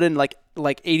of a sudden, like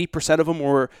 80% of them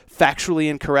were factually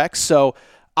incorrect. So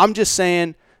I'm just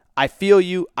saying, I feel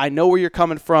you. I know where you're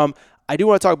coming from. I do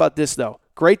want to talk about this, though.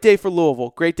 Great day for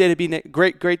Louisville. Great day to be Nick.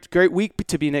 Great week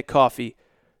to be Nick Coffey.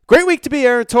 Great week to be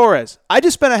Aaron Torres. I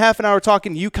just spent a half an hour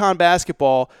talking UConn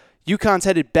basketball. UConn's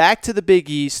headed back to the Big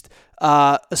East.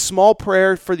 A small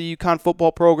prayer for the UConn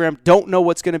football program. Don't know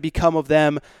what's going to become of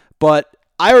them, but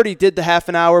I already did the half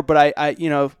an hour, but I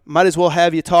might as well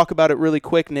have you talk about it really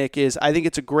quick, Nick. I think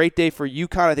it's a great day for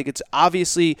UConn. I think it's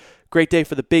obviously a great day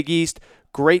for the Big East.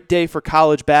 Great day for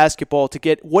college basketball to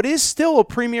get what is still a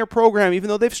premier program, even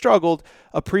though they've struggled,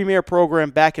 a premier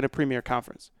program back in a premier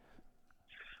conference.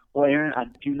 Well, Aaron, I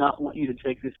do not want you to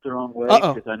take this the wrong way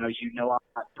because I know I'm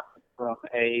not coming from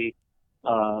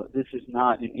this is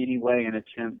not in any way an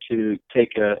attempt to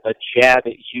take a jab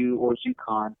at you or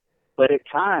UConn, but at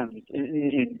times,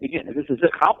 and again, this is a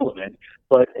compliment,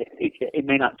 but it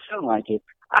may not sound like it.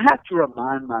 I have to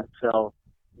remind myself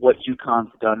what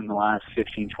UConn's done in the last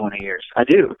 15, 20 years. I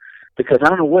do, because I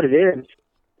don't know what it is,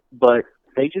 but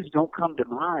they just don't come to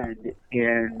mind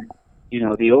in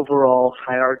the overall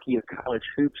hierarchy of college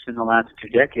hoops in the last 2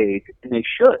 decades, and they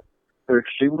should. They're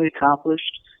extremely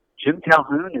accomplished. Jim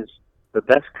Calhoun is the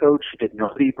best coach that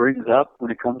nobody brings up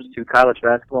when it comes to college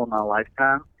basketball in my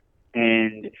lifetime.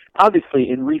 And obviously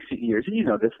in recent years,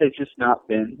 and this, they've not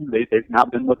been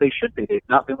what they should be. They've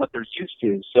not been what they're used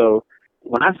to. So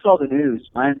when I saw the news,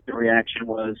 my instant reaction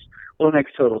was, well, it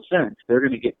makes total sense. They're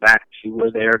going to get back to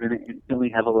where they are going to instantly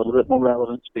have a little bit more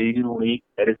relevance being in a league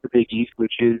that is the Big East,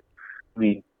 which is,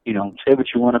 say what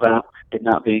you want about it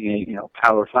not being a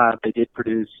Power 5. They did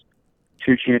produce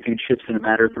 2 championships in a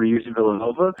matter of 3 years in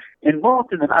Villanova. And more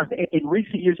often than not, in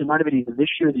recent years, it might have been either this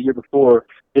year or the year before,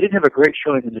 they didn't have a great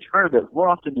showing in the tournament. More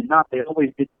often than not, they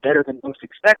always did better than most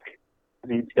expected in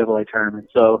the NCAA tournament.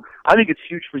 So I think it's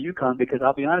huge for UConn because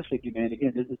I'll be honest with you, man,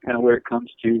 again, this is kind of where it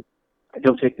comes to,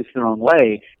 don't take this the wrong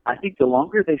way, I think the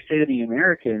longer they stay in the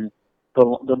American,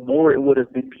 the more it would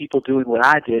have been people doing what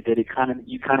I did, that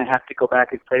you kind of have to go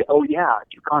back and say, oh yeah,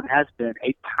 UConn has been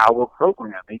a power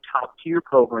program, a top tier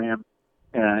program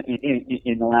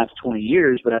in the last 20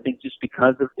 years. But I think just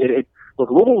because of it, look,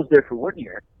 Louisville was there for 1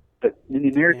 year, but in the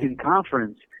American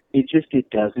Conference, it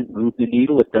doesn't move the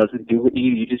needle. It doesn't do what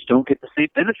you just don't get the same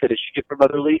benefit as you get from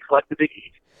other leagues like the Big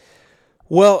East.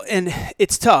 Well, and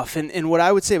it's tough. And what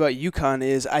I would say about UConn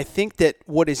is I think that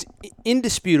what is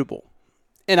indisputable,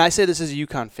 and I say this as a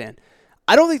UConn fan,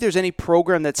 I don't think there's any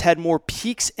program that's had more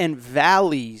peaks and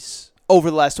valleys over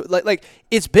the last like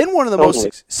it's been one of the most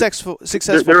successful.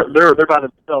 They're by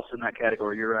themselves in that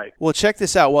category. You're right. Well, check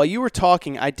this out. While you were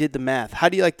talking, I did the math. How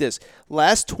do you like this?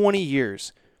 Last 20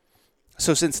 years,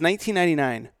 so since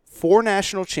 1999, 4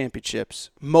 national championships,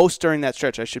 most during that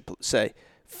stretch, I should say,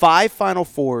 5 Final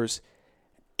Fours,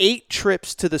 8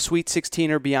 trips to the Sweet 16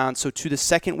 or beyond, so to the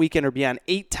second weekend or beyond,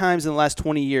 8 times in the last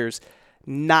 20 years,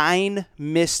 9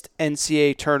 missed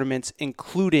NCAA tournaments,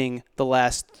 including the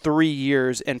last 3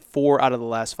 years and 4 out of the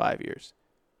last 5 years.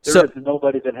 There is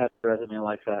nobody that has a resume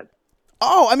like that.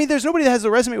 Oh, I mean, there's nobody that has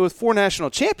a resume with 4 national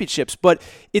championships, but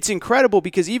it's incredible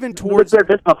because even towards...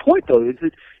 That's my point, though.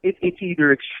 It's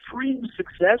either extreme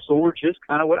success or just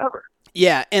kind of whatever.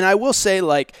 Yeah, and I will say,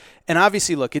 and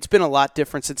obviously, look, it's been a lot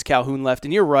different since Calhoun left,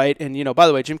 and you're right. And, by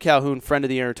the way, Jim Calhoun, friend of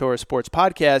the Aaron Torres Sports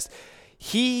Podcast,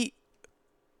 he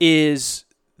is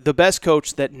the best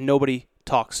coach that nobody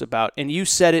talks about. And you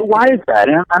said it. Why is that?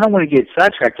 And I don't want to get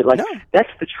sidetracked. No. That's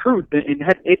the truth. It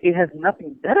has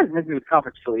nothing. That has nothing to do with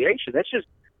conference affiliation. That's just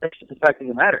the fact of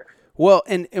the matter. Well,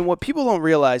 and what people don't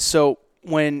realize. So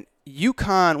when he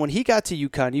got to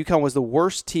UConn was the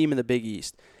worst team in the Big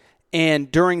East.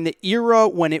 And during the era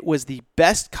when it was the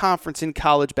best conference in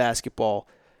college basketball,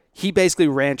 he basically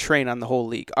ran train on the whole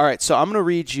league. All right, so I'm going to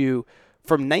read you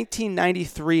from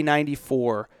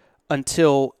 1993-94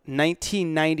 until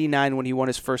 1999 when he won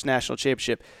his first national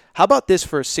championship. How about this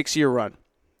for a 6-year run?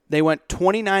 They went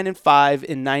 29-5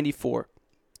 in 94,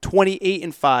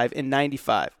 28-5 in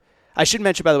 95. I should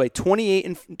mention, by the way,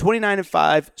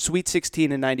 29-5 Sweet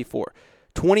 16 in 94,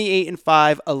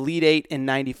 28-5 Elite 8 in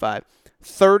 95.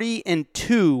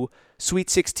 30-2 Sweet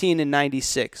 16 in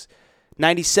 96,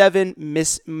 97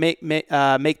 make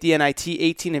the NIT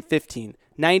 18-15,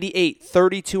 98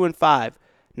 32-5,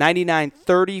 99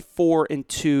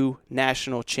 34-2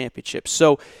 national championships.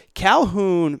 So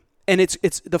Calhoun, and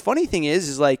it's the funny thing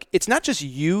is like it's not just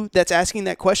you that's asking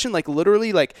that question. Like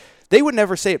literally, like they would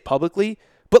never say it publicly,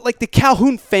 but like the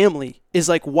Calhoun family is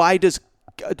like, why does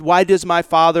my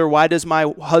father, why does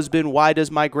my husband, why does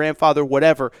my grandfather,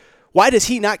 whatever. Why does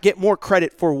he not get more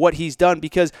credit for what he's done?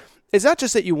 Because it's not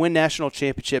just that you win national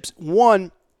championships.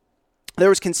 1, there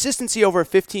was consistency over a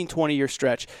 15, 20-year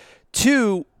stretch.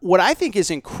 2, what I think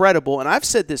is incredible, and I've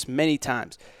said this many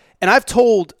times, and I've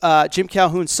told Jim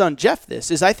Calhoun's son, Jeff, this,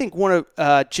 is I think one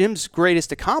of Jim's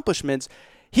greatest accomplishments,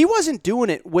 he wasn't doing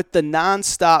it with the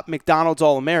nonstop McDonald's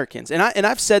All-Americans. And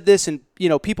I've said this, and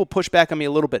people push back on me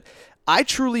a little bit. I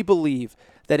truly believe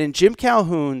that in Jim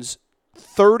Calhoun's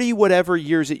 30-whatever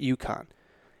years at UConn,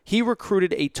 he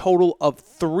recruited a total of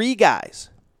 3 guys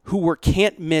who were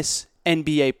can't-miss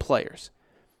NBA players.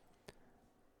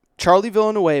 Charlie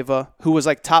Villanueva, who was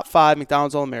like top 5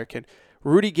 McDonald's All-American,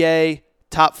 Rudy Gay,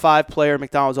 top 5 player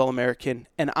McDonald's All-American,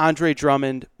 and Andre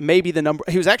Drummond,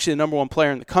 he was actually the number 1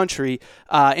 player in the country.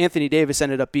 Anthony Davis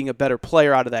ended up being a better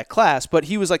player out of that class, but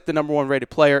he was like the number 1 rated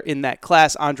player in that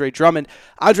class, Andre Drummond.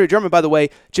 Andre Drummond, by the way,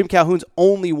 Jim Calhoun's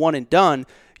only one and done.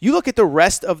 You look at the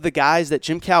rest of the guys that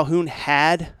Jim Calhoun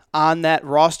had on that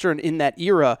roster and in that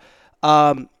era,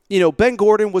 Ben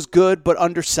Gordon was good but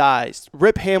undersized.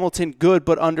 Rip Hamilton, good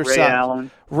but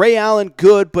undersized. Ray Allen,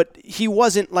 good, but he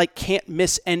wasn't like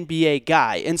can't-miss NBA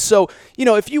guy. And so,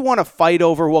 if you want to fight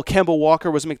over, well, Kemba Walker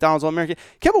was McDonald's All-American.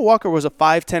 Kemba Walker was a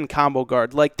 5'10" combo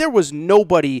guard. Like, there was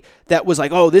nobody that was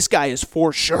like, oh, this guy is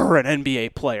for sure an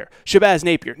NBA player. Shabazz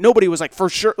Napier. Nobody was like, for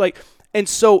sure, like... And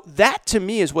so that, to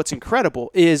me, is what's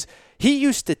incredible, is he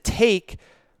used to take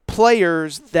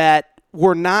players that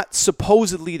were not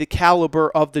supposedly the caliber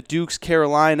of the Dukes,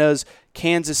 Carolinas,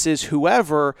 Kansases,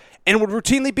 whoever, and would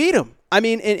routinely beat them. I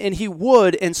mean, and he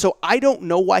would, and so I don't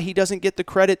know why he doesn't get the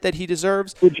credit that he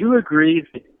deserves. Would you agree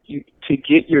that to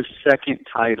get your second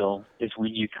title is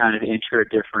when you kind of enter a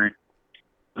different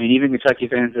 – I mean, even Kentucky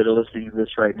fans that are listening to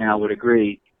this right now would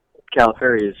agree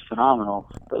Calipari is phenomenal,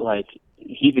 but, like –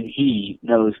 even he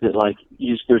knows that, like,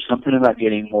 there's something about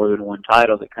getting more than 1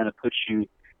 title that kind of puts you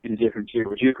in a different tier.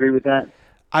 Would you agree with that?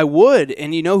 I would.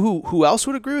 And you know who else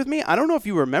would agree with me? I don't know if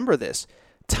you remember this.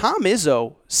 Tom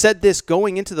Izzo said this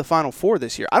going into the Final Four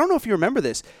this year. I don't know if you remember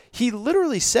this. He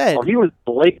literally said... Well, he was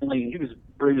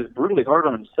brutally hard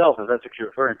on himself, if that's what you're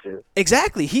referring to.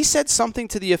 Exactly. He said something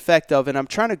to the effect of, and I'm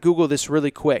trying to Google this really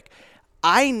quick,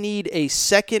 I need a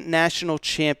second national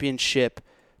championship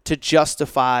to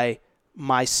justify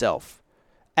myself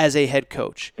as a head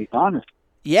coach. Be honest.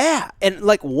 Yeah, and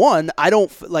like 1, I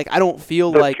don't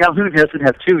feel but like Calhoun doesn't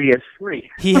have 2; he has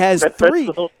 3. He has 3.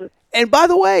 And by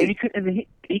the way, and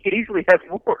he could easily have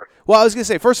more. Well, I was going to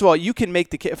say, first of all, you can make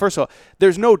the case. First of all,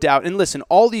 there's no doubt. And listen,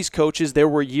 all these coaches, there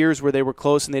were years where they were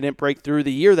close and they didn't break through.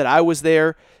 The year that I was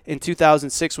there in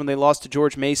 2006 when they lost to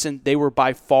George Mason, they were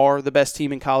by far the best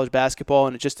team in college basketball,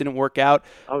 and it just didn't work out.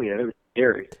 Oh, yeah, it was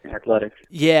scary, athletic.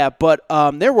 Yeah, but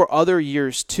there were other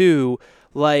years, too.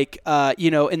 Like,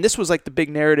 and this was like the big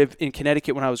narrative in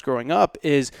Connecticut when I was growing up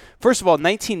is, first of all,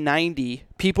 1990,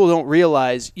 people don't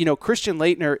realize, Christian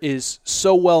Laettner is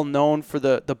so well known for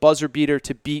the buzzer beater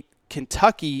to beat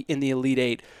Kentucky in the Elite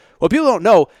Eight. What people don't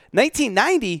know,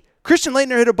 1990, Christian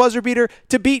Laettner hit a buzzer beater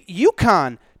to beat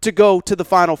UConn to go to the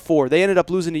Final Four. They ended up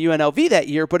losing to UNLV that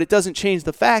year, but it doesn't change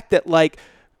the fact that,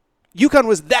 UConn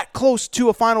was that close to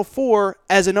a Final Four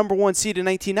as a number one seed in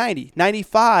 1990.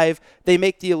 95, they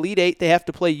make the Elite Eight. They have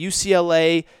to play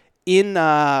UCLA in,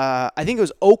 I think it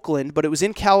was Oakland, but it was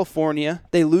in California.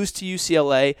 They lose to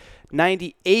UCLA.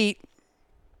 98,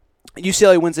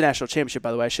 UCLA wins the national championship,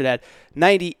 by the way, I should add.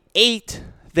 98,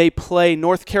 they play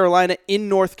North Carolina in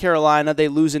North Carolina. They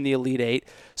lose in the Elite Eight.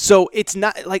 So it's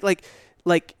not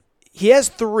like he has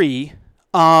 3.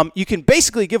 You can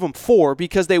basically give him 4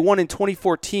 because they won in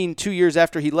 2014, 2 years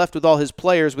after he left with all his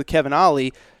players with Kevin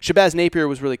Ollie. Shabazz Napier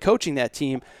was really coaching that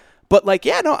team. But, I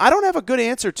don't have a good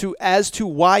answer as to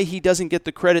why he doesn't get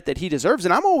the credit that he deserves.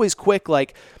 And I'm always quick,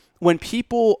 when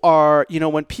people are,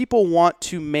 when people want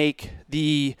to make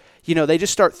they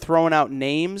just start throwing out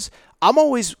names, I'm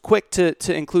always quick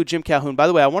to include Jim Calhoun. By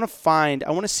the way, I want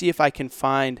to see if I can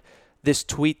find this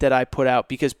tweet that I put out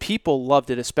because people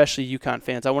loved it, especially UConn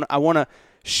fans. I want to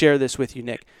share this with you,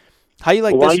 Nick. How you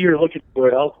like this? While you're looking for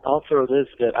it, I'll throw this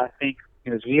that I think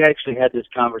because we actually had this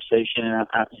conversation, and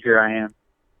here I am,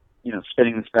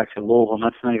 spinning this back to Louisville, and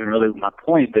that's not even really my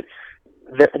point, but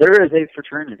there is a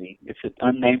fraternity. It's an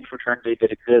unnamed fraternity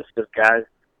that exists of guys,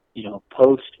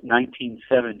 post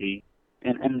 1970,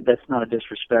 and that's not a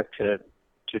disrespect to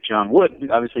John Wood.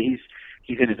 Obviously,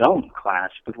 he's in his own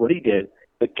class with what he did.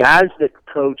 The guys that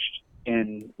coached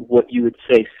in what you would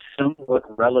say somewhat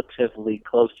relatively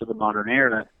close to the modern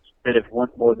era that have won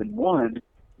more than one,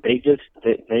 they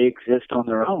exist on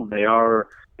their own.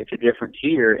 It's a different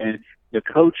tier. And the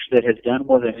coach that has done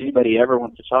more than anybody ever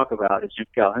wants to talk about is Jim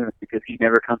Calhoun because he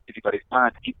never comes to anybody's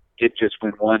mind. He did just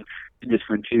win 1, he just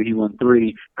won 2, he won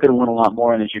 3, could have won a lot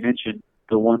more. And as you mentioned,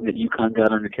 the one that UConn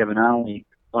got under Kevin Ollie,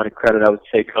 a lot of credit I would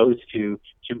say goes to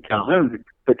Jim Calhoun.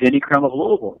 But Denny Crum of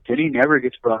Louisville. Denny never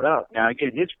gets brought up. Now,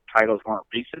 again, his titles weren't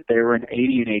recent. They were in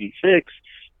 80 and 86.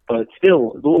 But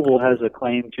still, Louisville has a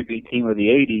claim to be team of the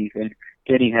 80s. And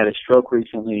Denny had a stroke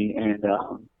recently, and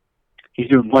he's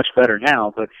doing much better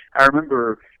now. But I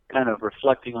remember kind of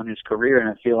reflecting on his career, and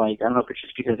I feel like, I don't know if it's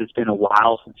just because it's been a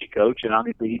while since he coached, and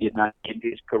obviously he did not end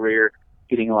his career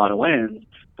getting a lot of wins.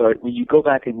 But when you go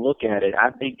back and look at it, I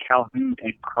think Calhoun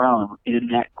and Crum in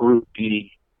that group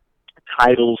beating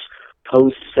titles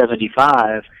post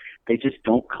 75, they just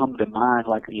don't come to mind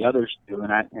like the others do,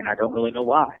 and I don't really know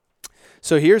why.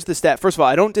 So here's the stat. First of all,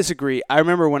 I don't disagree. I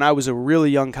remember when I was a really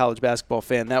young college basketball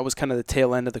fan, that was kind of the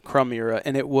tail end of the Crum era,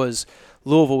 and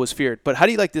Louisville was feared. But how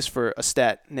do you like this for a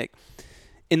stat, Nick?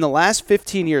 In the last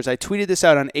 15 years, I tweeted this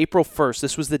out on April 1st.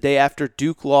 This was the day after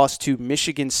Duke lost to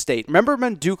Michigan State. Remember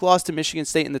when Duke lost to Michigan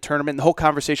State in the tournament? And the whole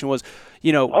conversation was,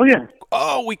 we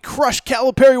crushed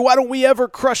Calipari. Why don't we ever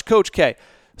crush Coach K?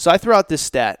 So I threw out this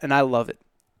stat, and I love it.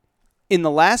 In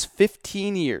the last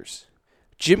 15 years,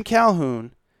 Jim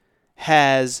Calhoun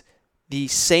has the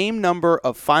same number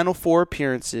of Final Four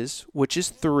appearances, which is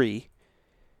 3,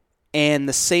 and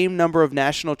the same number of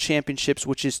national championships,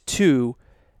 which is 2,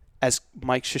 as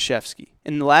Mike Krzyzewski.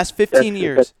 In the last 15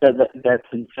 years. That's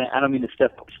insane. I don't mean to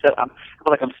step. I feel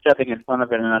like I'm stepping in front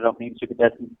of it, and I don't mean to.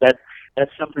 But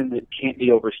that's something that can't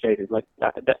be overstated. Like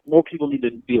that, more people need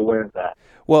to be aware of that.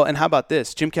 Well, and how about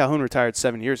this? Jim Calhoun retired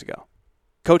 7 years ago.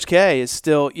 Coach K is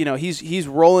still, he's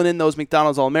rolling in those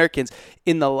McDonald's All-Americans.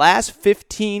 In the last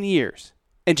 15 years,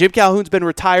 and Jim Calhoun's been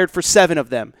retired for 7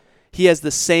 of them, he has the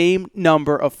same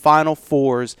number of Final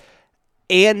Fours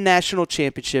and national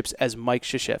championships as Mike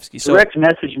Krzyzewski. So Rex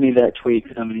messaged me that tweet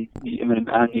because I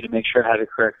need to make sure I have it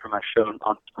correct for my show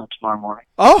on tomorrow morning.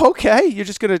 Oh, okay. You're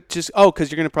just going to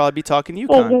because you're going to probably be talking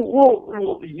UConn.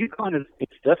 Well, UConn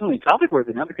it's definitely topic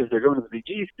worthy now because they're going to the Big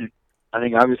East. And I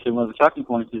think obviously one of the talking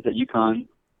points is that UConn,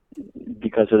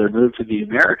 because of their move to the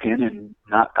American and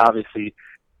not obviously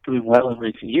doing well in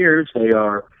recent years, they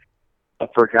are a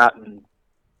forgotten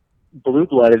blue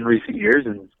blood in recent years,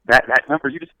 and that number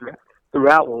you just threw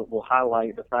out will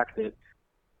highlight the fact that,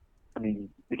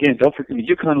 again, don't forget,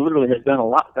 UConn literally has done a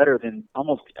lot better than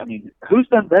who's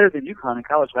done better than UConn in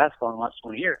college basketball in the last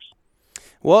 20 years?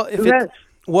 Well,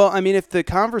 Well, I mean, if the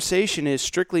conversation is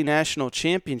strictly national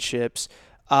championships,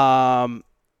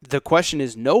 the question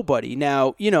is nobody.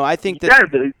 Now, I think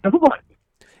that nobody.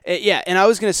 Yeah, and I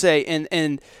was going to say,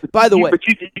 and by the way, but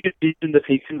you did in the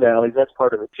peaks and valleys. That's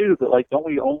part of it too. But don't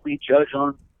we only judge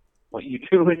on what you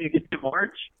do when you get to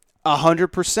March?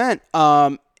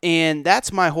 100%. And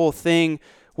that's my whole thing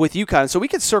with UConn. So we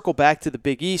could circle back to the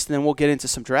Big East, and then we'll get into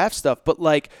some draft stuff. But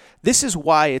this is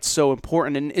why it's so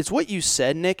important, and it's what you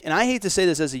said, Nick. And I hate to say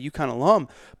this as a UConn alum,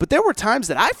 but there were times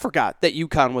that I forgot that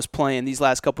UConn was playing these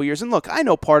last couple of years. And look, I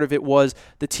know part of it was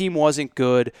the team wasn't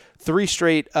good. 3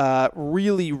 straight,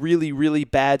 really, really, really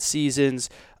bad seasons.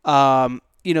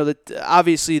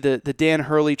 Obviously the Dan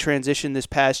Hurley transition this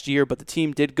past year, but the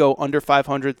team did go under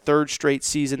 500, 3rd straight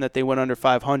season that they went under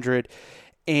 500,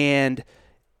 and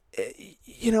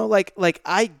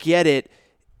I get it,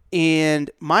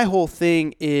 and my whole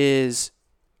thing is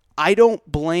I don't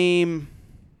blame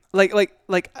I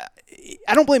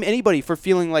don't blame anybody for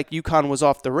feeling like UConn was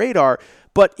off the radar,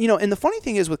 but and the funny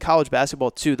thing is with college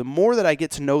basketball too, the more that I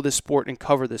get to know this sport and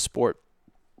cover this sport,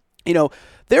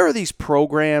 there are these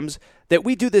programs that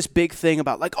we do this big thing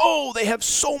about they have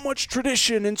so much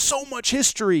tradition and so much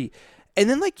history, and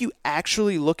then you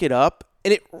actually look it up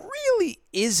and it really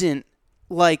isn't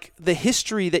the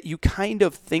history that you kind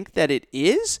of think that it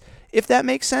is, if that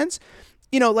makes sense.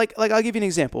 I'll give you an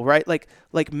example, right?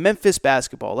 Like Memphis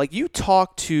basketball. You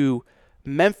talk to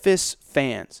Memphis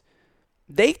fans,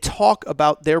 they talk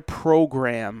about their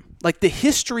program, the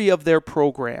history of their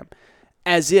program,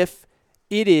 as if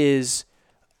it is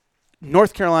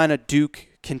North Carolina, Duke,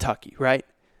 Kentucky, right?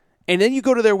 And then you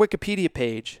go to their Wikipedia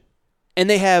page, and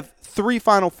they have 3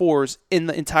 Final Fours in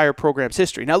the entire program's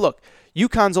history. Now, look,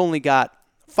 UConn's only got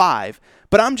 5,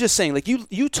 but I'm just saying,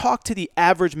 you talk to the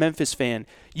average Memphis fan,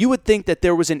 you would think that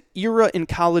there was an era in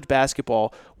college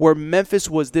basketball where Memphis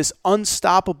was this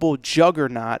unstoppable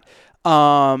juggernaut,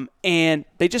 and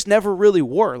they just never really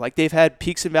were. They've had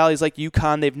peaks and valleys like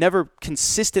UConn. They've never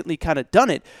consistently kind of done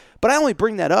it. But I only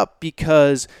bring that up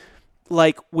because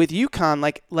with UConn,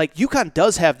 UConn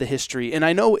does have the history, and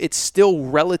I know it's still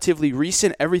relatively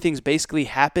recent. Everything's basically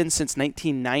happened since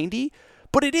 1990.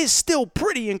 But it is still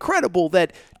pretty incredible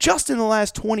that just in the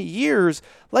last 20 years,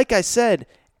 like I said,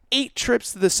 8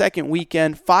 trips to the second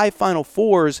weekend, 5 Final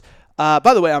Fours. By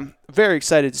the way, I'm very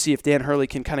excited to see if Dan Hurley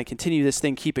can kind of continue this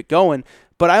thing, keep it going.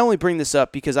 But I only bring this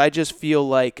up because I just feel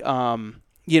like,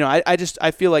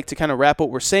 I feel like to kind of wrap what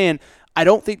we're saying, I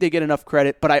don't think they get enough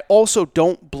credit, but I also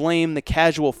don't blame the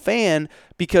casual fan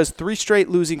because 3 straight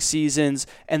losing seasons,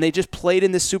 and they just played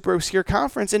in this super obscure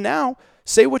conference. And now,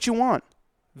 say what you want.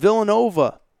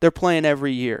 Villanova, they're playing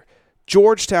every year.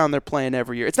 Georgetown, they're playing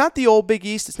every year. It's not the old Big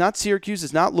East. It's not Syracuse.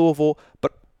 It's not Louisville.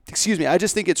 But, I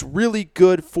just think it's really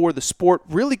good for the sport,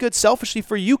 really good selfishly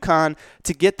for UConn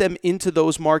to get them into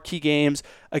those marquee games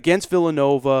against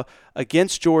Villanova,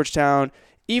 against Georgetown,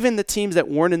 even the teams that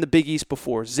weren't in the Big East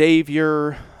before.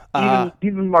 Xavier.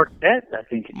 Even Marquette, I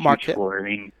think it's huge for. I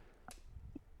mean,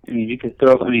 you could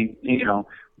throw,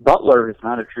 Butler is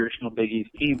not a traditional Big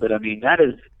East team, but,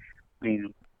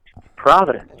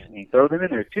 Providence. Throw them in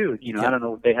there too. I don't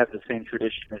know if they have the same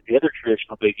tradition as the other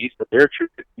traditional Big East, but they're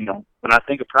when I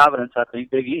think of Providence, I think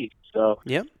Big East. So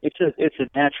it's a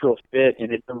natural fit,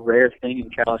 and it's a rare thing in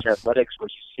college athletics where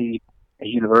you see a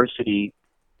university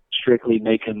strictly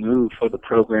make a move for the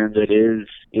program that is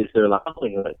their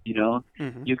livelihood.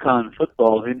 UConn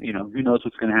football, who knows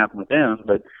what's going to happen with them,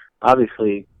 but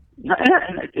obviously,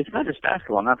 and it's not just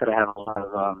basketball. Not that I have a lot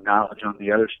of knowledge on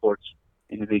the other sports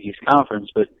in the Big East Conference,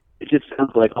 but it just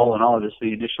sounds like all in all, just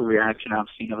the initial reaction I've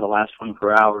seen over the last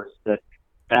 24 hours that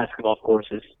basketball, of course,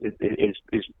 is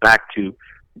back to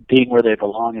being where they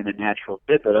belong in a natural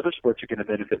fit, but other sports are going to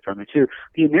benefit from it too.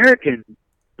 The American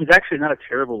is actually not a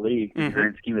terrible league in the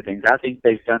grand scheme of things. I think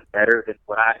they've done better than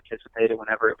what I anticipated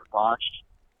whenever it was launched,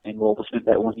 and Louisville spent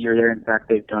that 1 year there. In fact,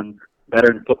 they've done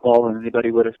better in football than anybody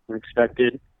would have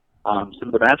expected. Some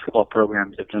of the basketball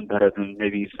programs have done better than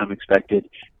maybe some expected,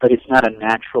 but it's not a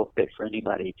natural fit for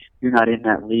anybody. You're not in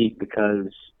that league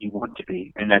because you want to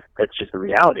be, and that's just the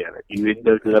reality of it. You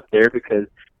ended up there because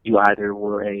you either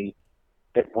were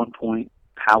at one point,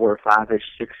 Power 5-ish,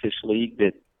 6-ish league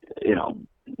that, you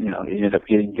ended up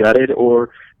getting gutted,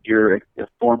 or you're a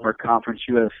former Conference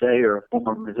USA or a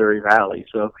former Missouri Valley.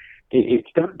 So it's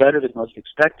done better than most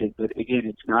expected, but again,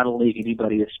 it's not a league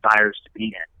anybody aspires to be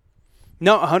in.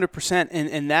 No, 100%,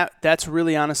 and that's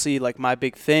really honestly my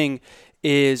big thing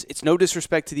is it's no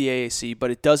disrespect to the AAC, but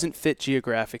it doesn't fit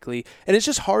geographically, and it's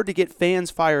just hard to get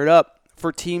fans fired up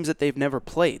for teams that they've never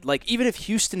played. Even if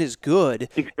Houston is good.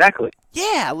 Exactly.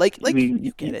 Yeah,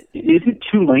 you get it. Is it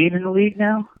Tulane in the league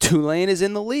now? Tulane is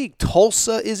in the league.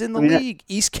 Tulsa is in the league.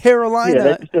 East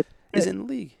Carolina is in the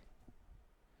league.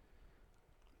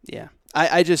 Yeah.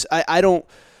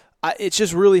 It's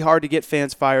just really hard to get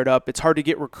fans fired up. It's hard to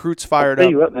get recruits fired up. I'll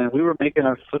tell you what, man, we were making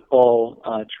our football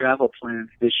travel plans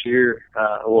this year.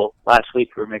 Last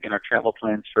week we were making our travel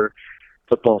plans for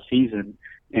football season,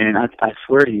 and I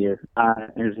swear to you,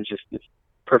 it's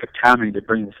perfect timing to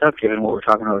bring this up given what we're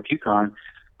talking about with UConn.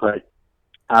 But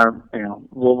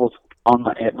Louisville's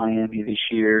at Miami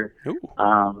this year.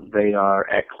 They are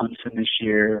at Clemson this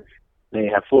year. They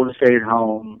have Florida State at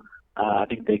home. I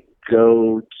think they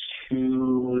go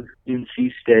to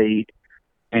NC State,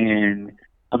 and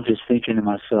I'm just thinking to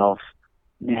myself,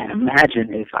 man,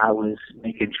 imagine if I was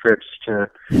making trips to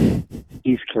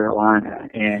East Carolina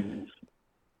and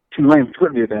Tulane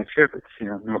wouldn't be a bad trip. It's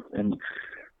North in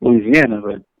Louisiana,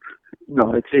 but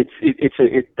no, that's the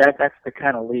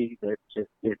kind of league that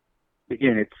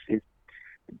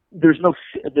there's no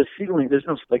the ceiling. There's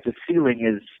no the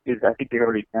ceiling is I think they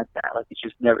already met that. Like it's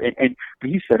just never. And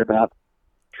what you said about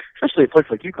especially a place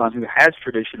like UConn who has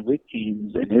tradition with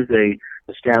teams and is a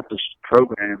established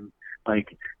program.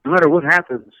 Like no matter what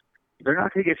happens, they're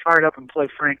not going to get fired up and play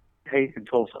Frank Hayes in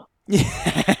Tulsa.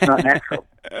 It's not natural.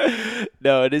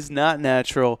 No, it is not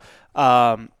natural.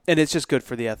 And it's just good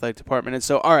for the athletic department. And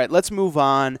so, all right, let's move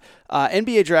on.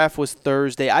 NBA draft was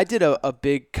Thursday. I did a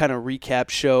big kind of recap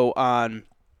show on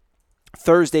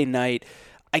Thursday night.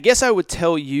 I guess I would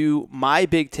tell you my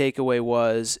big takeaway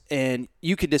was, and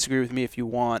you could disagree with me if you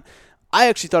want, I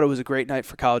actually thought it was a great night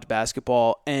for college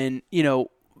basketball. And,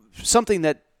 something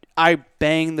that I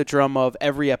bang the drum of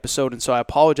every episode, and so I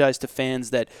apologize to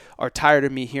fans that are tired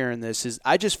of me hearing this, is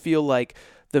I just feel like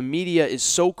the media is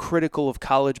so critical of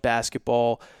college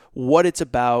basketball, what it's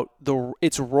about,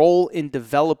 its role in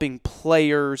developing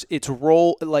players, its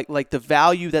role, like the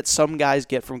value that some guys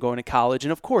get from going to college.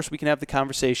 And of course, we can have the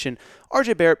conversation.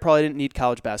 RJ Barrett probably didn't need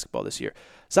college basketball this year.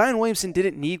 Zion Williamson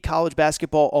didn't need college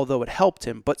basketball, although it helped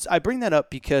him. But I bring that up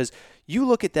because you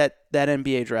look at that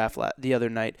NBA draft the other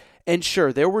night, and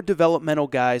sure, there were developmental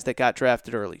guys that got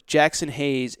drafted early. Jackson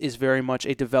Hayes is very much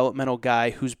a developmental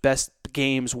guy whose best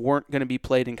games weren't going to be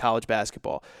played in college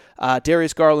basketball.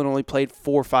 Darius Garland only played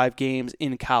 4 or 5 games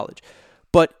in college.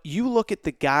 But you look at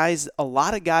the guys, a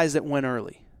lot of guys that went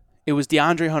early. It was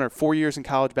DeAndre Hunter, 4 years in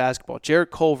college basketball. Jarrett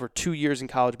Culver, 2 years in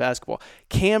college basketball.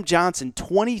 Cam Johnson,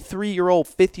 23-year-old,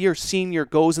 fifth-year senior,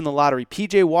 goes in the lottery.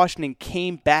 P.J. Washington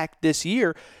came back this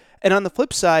year. And on the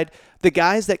flip side, the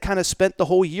guys that kind of spent the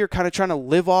whole year kind of trying to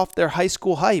live off their high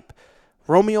school hype.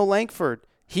 Romeo Langford,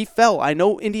 he fell. I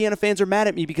know Indiana fans are mad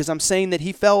at me because I'm saying that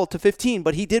he fell to 15,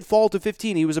 but he did fall to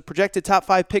 15. He was a projected top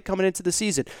 5 pick coming into the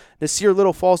season. Nasir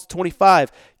Little falls to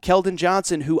 25. Keldon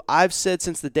Johnson, who I've said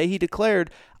since the day he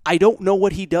declared, I don't know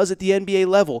what he does at the NBA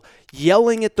level.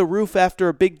 Yelling at the roof after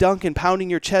a big dunk and pounding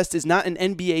your chest is not an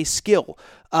NBA skill.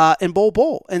 And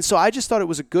Bol. And so I just thought it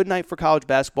was a good night for college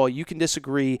basketball. You can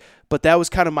disagree, but that was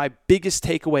kind of my biggest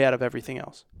takeaway out of everything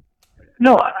else.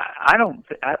 No, I don't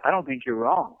think you're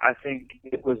wrong. I think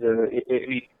it was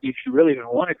if you really even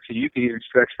wanted to, you could even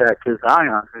stretch that to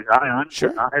Zion. Zion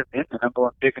should not have been the number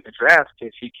 1 pick in the draft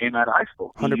if he came out of high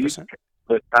school. 100%.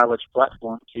 The college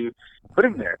platform to put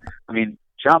him there. I mean,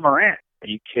 John Morant, are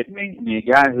you kidding me? I mean, a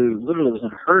guy who literally was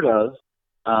unheard of.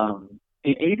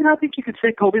 Even I think you could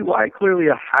say Kobe White, clearly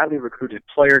a highly recruited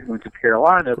player who went to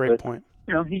Carolina. Great point.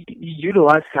 He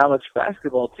utilized college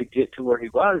basketball to get to where he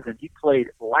was, and he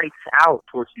played lights out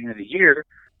towards the end of the year.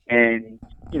 And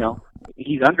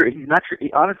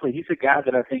honestly, he's a guy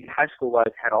that I think high school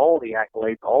wise had all the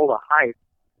accolades, all the hype,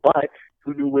 but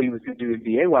who knew what he was going to do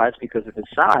NBA wise because of his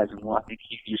size. And I think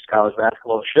he used college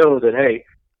basketball to show that, hey,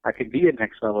 I could be a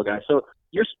next level guy. So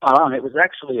you're spot on. It was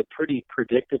actually a pretty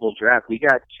predictable draft. We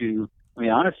got to,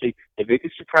 honestly, the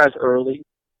biggest surprise early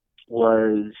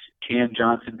was Cam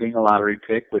Johnson being a lottery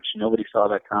pick, which nobody saw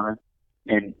that coming.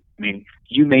 And,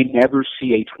 you may never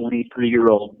see a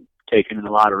 23-year-old taken in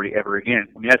the lottery ever again.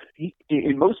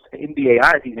 In most NBA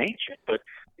eyes, he's ancient, but,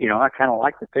 I kind of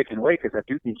like the pick and away because I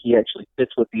do think he actually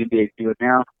fits what the NBA is doing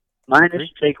now. My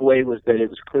initial takeaway was that it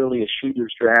was clearly a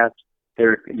shooter's draft.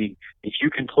 If you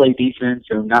can play defense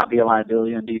or not be a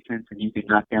liability on defense and you can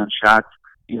knock down shots,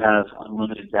 you have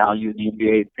unlimited value in the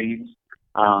NBA, it seems.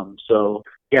 I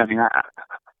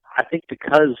think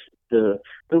because there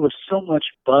was so much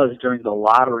buzz during the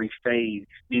lottery phase,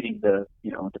 meaning the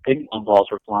ping pong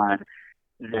balls were flying,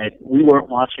 that we weren't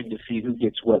watching to see who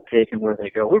gets what pick and where they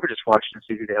go. We were just watching to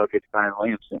see who the hell gets Zion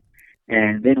Williamson.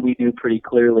 And then we knew pretty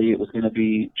clearly it was going to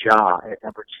be Ja at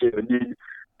number 2. And then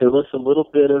there was a little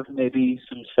bit of maybe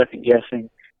some second guessing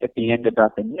at the end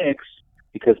about the Knicks.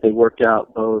 because they worked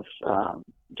out both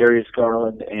Darius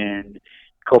Garland and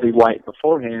Kobe White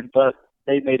beforehand, but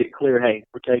they made it clear, hey,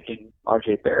 we're taking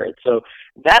R.J. Barrett. So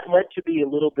that led to be a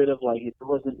little bit of like, it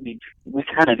wasn't, I mean, we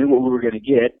kind of knew what we were going to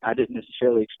get. I didn't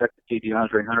necessarily expect to see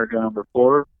DeAndre Hunter go number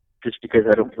 4 just because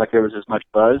I don't feel like there was as much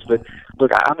buzz. But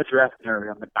look, I'm a draft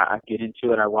nerd. I get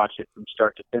into it. I watch it from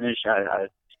start to finish.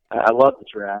 I love the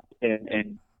draft,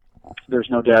 and there's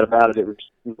no doubt about it. It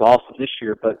was awesome this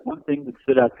year. But one thing that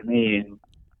stood out to me, and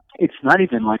it's not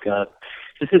even like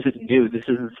this isn't new. This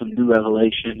isn't some new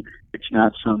revelation. It's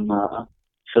not some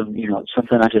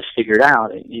something I just figured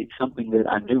out. It's something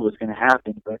that I knew was going to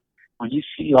happen. But when you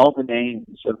see all the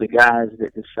names of the guys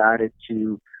that decided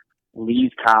to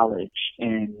leave college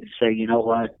and say, you know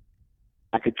what,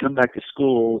 I could come back to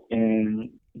school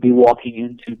and be walking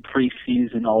into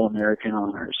preseason All-American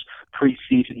honors,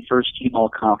 preseason first-team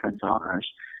All-Conference honors.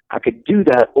 I could do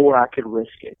that, or I could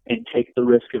risk it and take the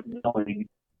risk of knowing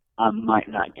I might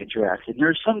not get drafted. And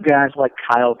there's some guys like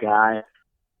Kyle Guy.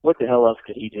 What the hell else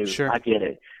could he do? Sure. I get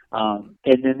it. And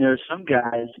then there's some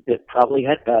guys that probably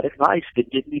had bad advice that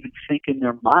didn't even think in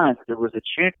their minds there was a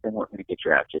chance they weren't going to get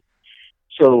drafted.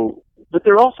 So, but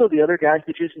there are also the other guys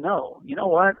that just know, you know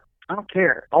what? I don't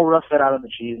care. I'll rough it out in the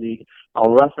G League.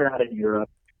 I'll rough it out in Europe.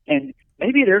 And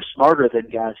maybe they're smarter than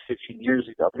guys 15 years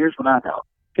ago. But here's what I know.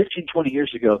 15, 20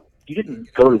 years ago, you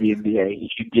didn't go to the NBA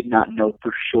if you did not know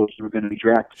for sure you were going to be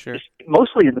drafted. Sure.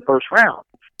 Mostly in the first round.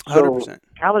 So 100%.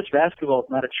 College basketball is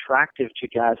not attractive to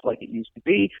guys like it used to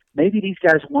be. Maybe these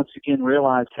guys once again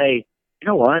realized, hey, you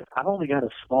know what? I've only got a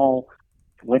small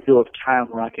window of time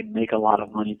where I can make a lot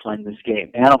of money playing this game.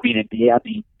 And I don't mean NBA, I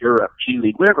mean Europe, G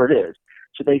League, whatever it is.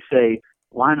 So they say,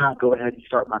 why not go ahead and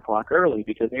start my clock early?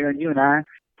 Because, Aaron, you and I,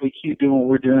 if we keep doing what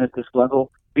we're doing at this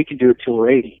level, we can do it till we're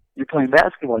 80. You're playing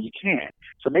basketball, you can't.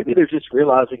 So maybe they're just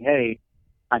realizing, hey,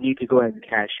 I need to go ahead and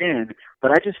cash in.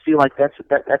 But I just feel like that's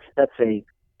a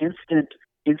instant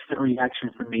reaction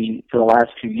for me for the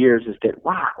last 2 years is that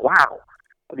wow.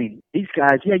 I mean, these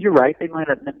guys, yeah, you're right. They might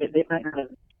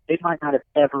not have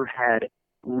ever had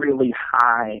really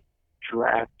high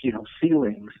draft,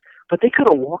 ceilings, but they could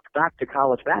have walked back to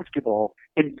college basketball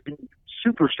and been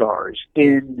superstars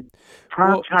in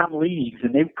primetime leagues,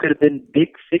 and they could have been big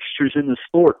fixtures in the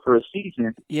sport for a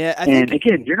season. Yeah,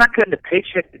 again, you're not getting a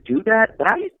paycheck to do that, but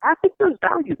I think there's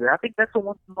value there. I think that's a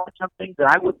once-in-a-lifetime thing that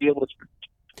I would be able to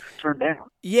turn down.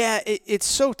 Yeah, it's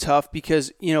so tough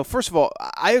because, first of all,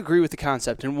 I agree with the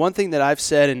concept. And one thing that I've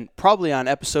said, and probably on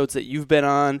episodes that you've been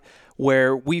on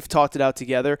where we've talked it out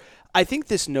together, I think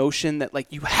this notion that,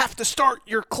 you have to start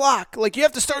your clock, you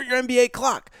have to start your NBA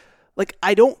clock,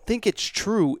 I don't think it's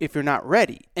true if you're not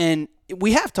ready. And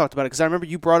we have talked about it because I remember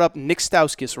you brought up Nick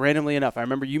Stauskas randomly enough. I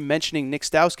remember you mentioning Nick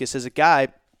Stauskas as a guy,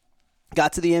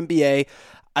 got to the NBA.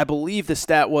 I believe the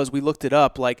stat was, we looked it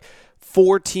up,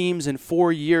 4 teams in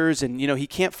 4 years, and he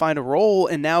can't find a role,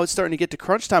 and now it's starting to get to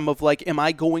crunch time of am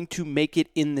I going to make it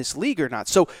in this league or not?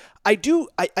 So I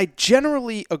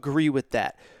generally agree with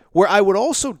that. Where I would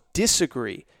also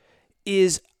disagree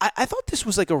is I thought this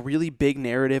was a really big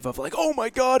narrative of oh my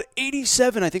God,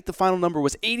 87, I think the final number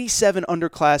was 87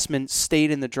 underclassmen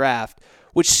stayed in the draft,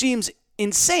 which seems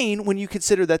insane when you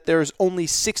consider that there's only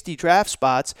 60 draft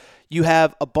spots. You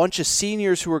have a bunch of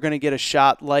seniors who are going to get a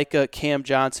shot, like Cam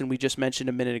Johnson we just mentioned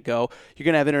a minute ago. You're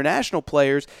going to have international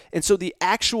players, and so the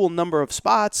actual number of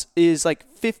spots is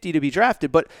 50 to be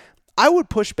drafted. But I would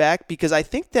push back because I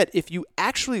think that if you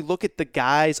actually look at the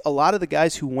guys, a lot of the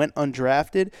guys who went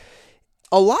undrafted,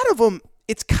 a lot of them,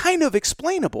 it's kind of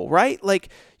explainable, right?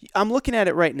 I'm looking at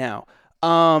it right now.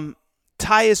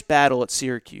 Tyus Battle at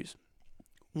Syracuse.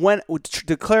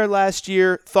 Declared last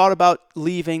year, thought about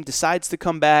leaving, decides to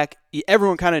come back.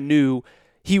 Everyone kind of knew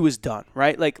he was done,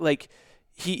 right?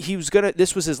 He was gonna.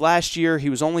 This was his last year. He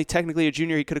was only technically a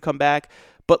junior. He could have come back,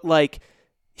 but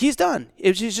he's done.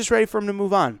 He's just ready for him to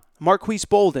move on. Marquise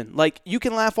Bolden, you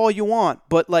can laugh all you want,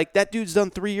 but that dude's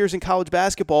done 3 years in college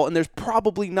basketball, and there's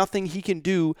probably nothing he can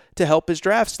do to help his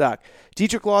draft stock.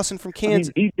 Dietrich Lawson from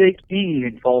Kansas. DJ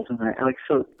King falls in that.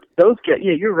 So. Those guys,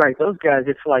 yeah, you're right. Those guys,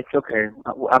 it's okay.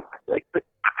 But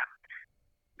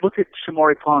look at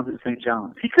Shamari Pons at St.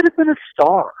 John's. He could have been a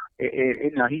star.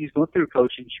 He's going through a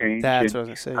coaching change. That's what I was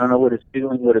going to say. I don't know what his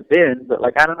feeling would have been, but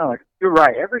I don't know. You're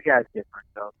right. Every guy's different,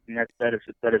 though. I mean, that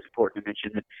is important to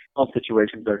mention that all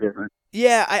situations are different.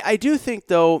 Yeah, I do think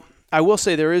though. I will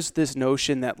say there is this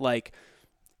notion that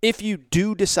if you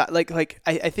do decide,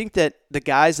 I think that the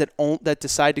guys that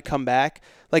decide to come back,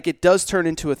 it does turn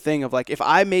into a thing of if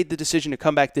I made the decision to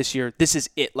come back this year, this is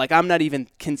it. I'm not even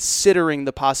considering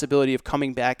the possibility of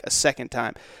coming back a second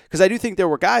time. Because I do think there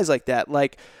were guys like that.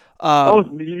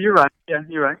 You're right. Yeah,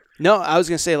 you're right. No, I was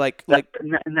going to say and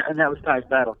that was Tyus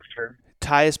Battle for sure.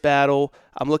 Tyus Battle.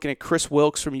 I'm looking at Chris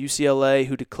Wilkes from UCLA,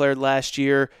 who declared last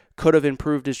year, could have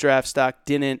improved his draft stock,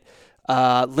 didn't.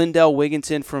 Lindell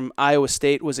Wigginton from Iowa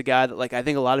State was a guy that I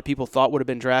think a lot of people thought would have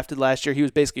been drafted last year. He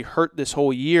was basically hurt this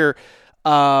whole year.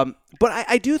 But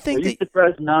I do think Are you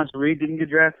surprised Naz Reid didn't get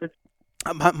drafted?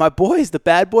 My boys, the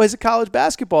bad boys of college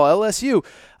basketball, LSU.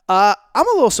 I'm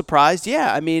a little surprised.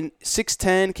 Yeah, I mean,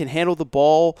 6'10", can handle the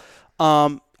ball.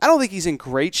 I don't think he's in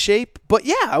great shape, but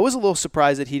yeah, I was a little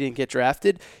surprised that he didn't get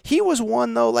drafted. He was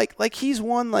one though, he's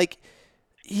one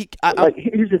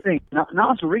here's the thing,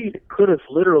 Naz Reid could have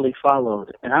literally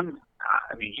followed, and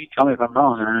you tell me if I'm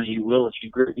wrong, and I know you will if you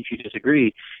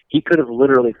disagree. He could have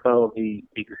literally followed the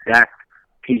exact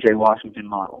P.J. Washington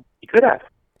model. He could have.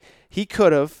 He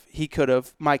could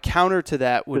have. My counter to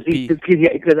that would be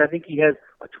because I think he has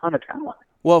a ton of talent.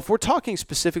 Well, if we're talking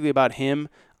specifically about him,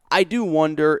 I do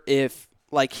wonder if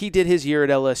he did his year at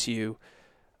LSU.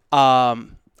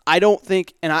 I don't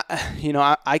think, and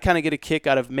I kind of get a kick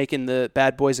out of making the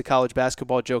bad boys of college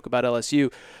basketball joke about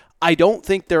LSU. I don't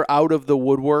think they're out of the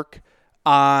woodwork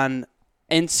on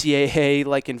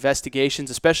NCAA investigations,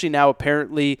 especially now.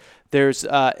 Apparently, there's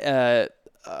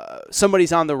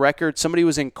somebody's on the record. Somebody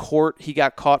was in court. He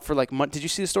got caught for did you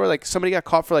see the story? Somebody got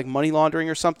caught for money laundering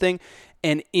or something.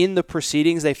 And in the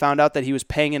proceedings, they found out that he was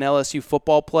paying an LSU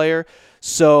football player.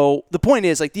 So the point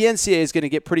is, the NCAA is going to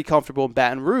get pretty comfortable in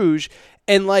Baton Rouge.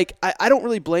 And, I don't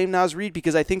really blame Naz Reid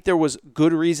because I think there was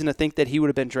good reason to think that he would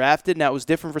have been drafted. Now, it was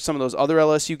different for some of those other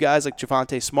LSU guys like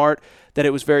Javonte Smart, that it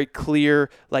was very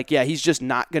clear, he's just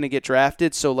not going to get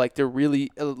drafted. So, they're really,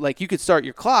 you could start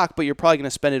your clock, but you're probably going to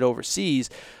spend it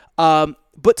overseas. But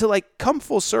to, come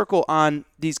full circle on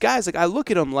these guys, I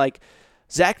look at them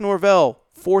Zach Norvell,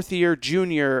 fourth-year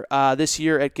junior this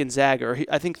year at Gonzaga, or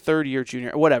I think third-year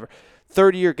junior, whatever.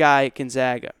 Third-year guy at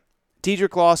Gonzaga.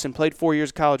 Dedrick Lawson played 4 years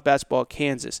of college basketball at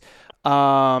Kansas.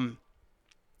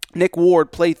 Nick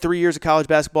Ward played 3 years of college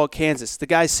basketball at Kansas. The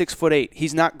guy's 6'8".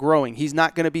 He's not growing. He's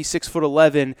not going to be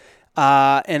 6'11",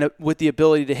 and with the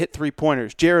ability to hit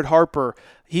three-pointers. Jared Harper,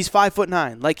 he's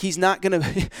 5'9". He's not going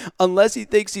to, unless he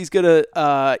thinks he's going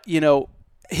to,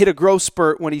 hit a growth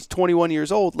spurt when he's 21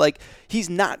 years old. He's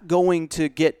not going to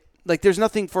get. There's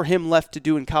nothing for him left to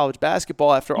do in college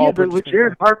basketball after all. But with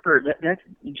Jared Harper,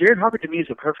 Jared Harper to me is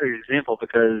a perfect example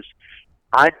because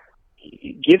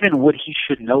given what he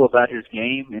should know about his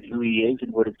game and who he is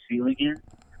and what his ceiling is,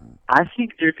 I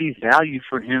think there'd be value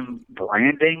for him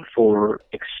branding for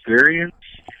experience.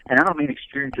 And I don't mean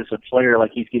experience as a player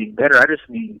he's getting better. I just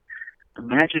mean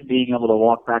imagine being able to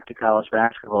walk back to college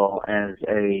basketball as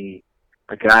a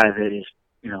guy that is,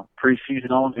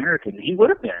 preseason All-American. He would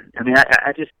have been.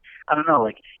 I don't know,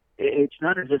 it's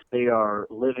not as if they are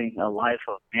living a life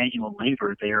of manual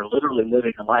labor. They are literally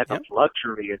living a life of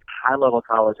luxury as high-level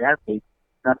college athletes,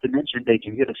 not to mention they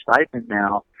do get a stipend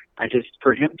now.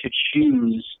 For him to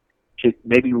choose to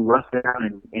maybe rough it out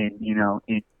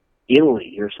in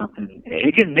Italy or something.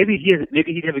 Again, maybe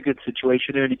he'd have a good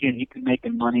situation there, and again, he can make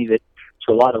money that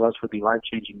to a lot of us would be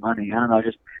life-changing money. I don't know,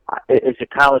 as a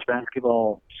college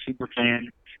basketball super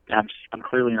fan, I'm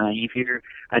clearly naive here.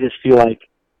 I just feel like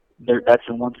that's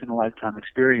a once-in-a-lifetime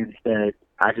experience that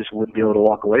I just wouldn't be able to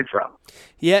walk away from.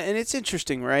 Yeah, and it's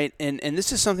interesting, right? And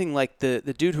this is something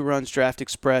the dude who runs Draft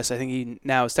Express, I think he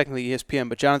now is technically ESPN,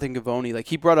 but Jonathan Givony,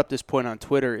 he brought up this point on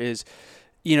Twitter is,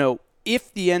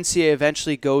 if the NCAA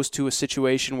eventually goes to a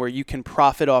situation where you can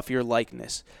profit off your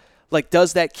likeness,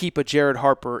 does that keep a Jared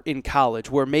Harper in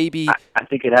college where maybe... I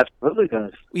think it absolutely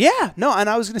does. Yeah, no, and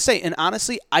I was going to say, and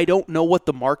honestly, I don't know what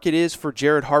the market is for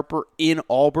Jared Harper in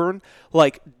Auburn.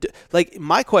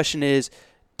 My question is,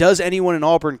 does anyone in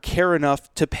Auburn care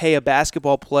enough to pay a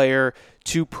basketball player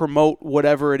to promote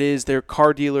whatever it is, their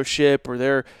car dealership or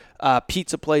their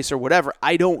pizza place or whatever?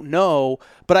 I don't know,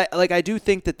 but I do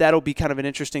think that that'll be kind of an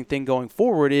interesting thing going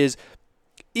forward is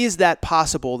that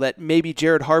possible that maybe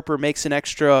Jared Harper makes an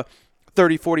extra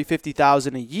 30, 40,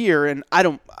 50,000 a year? And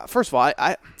first of all,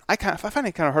 I find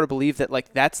it kind of hard to believe that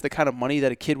that's the kind of money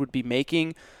that a kid would be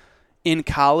making in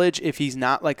college if he's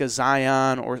not a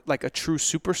Zion or a true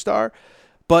superstar.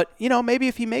 But, maybe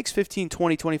if he makes 15,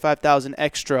 20, 25,000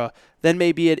 extra, then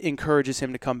maybe it encourages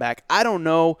him to come back. I don't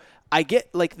know. I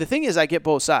get, the thing is I get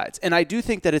both sides. And I do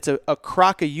think that it's a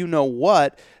crock of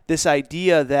you-know-what, this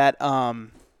idea that, oh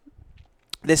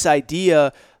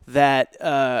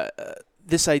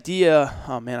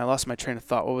man, I lost my train of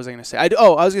thought. What was I going to say? I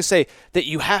was going to say that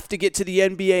you have to get to the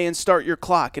NBA and start your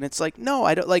clock. And it's no,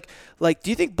 I don't do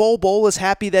you think Bol Bol is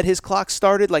happy that his clock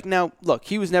started? Now, look,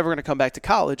 he was never going to come back to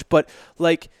college, but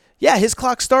yeah, his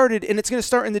clock started, and it's going to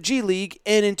start in the G League,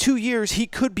 and in 2 years, he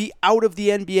could be out of the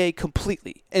NBA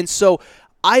completely. And so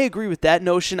I agree with that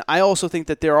notion. I also think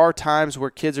that there are times where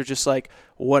kids are just like,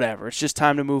 whatever, it's just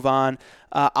time to move on.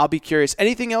 I'll be curious.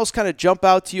 Anything else kind of jump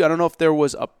out to you? I don't know if there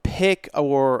was a pick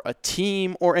or a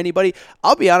team or anybody.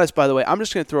 I'll be honest, by the way, I'm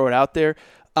just going to throw it out there.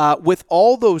 With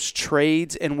all those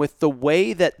trades and with the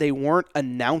way that they weren't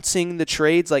announcing the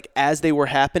trades like as they were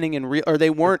happening or they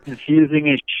weren't confusing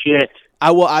as shit.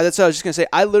 That's what I was just gonna say.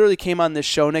 I literally came on this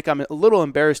show, Nick. I'm a little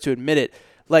embarrassed to admit it.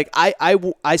 Like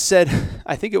I said,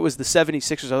 I think it was the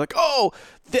 76ers. I was like, oh,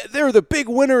 they're the big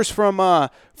winners from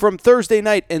Thursday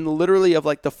night. And literally of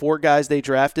like the 4 guys they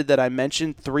drafted that I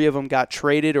mentioned, 3 of them got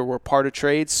traded or were part of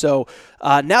trades. So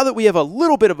now that we have a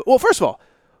little bit of, well, first of all,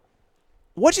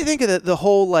 what do you think of the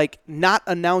whole like not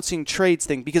announcing trades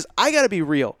thing? Because I got to be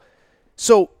real.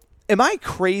 So am I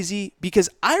crazy? Because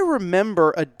I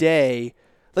remember a day.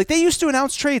 Like, they used to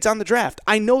announce trades on the draft.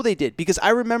 I know they did because I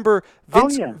remember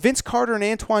Vince Carter and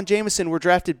Antoine Jamison were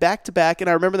drafted back-to-back, and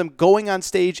I remember them going on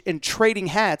stage and trading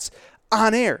hats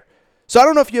on air. So I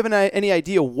don't know if you have any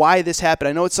idea why this happened.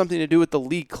 I know it's something to do with the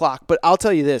league clock, but I'll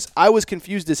tell you this. I was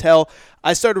confused as hell.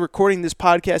 I started recording this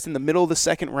podcast in the middle of the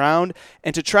second round,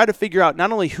 and to try to figure out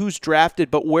not only who's drafted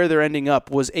but where they're ending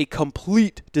up was a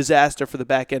complete disaster for the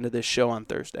back end of this show on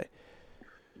Thursday.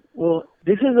 Well,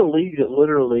 this is a league that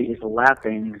literally is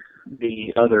lapping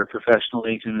the other professional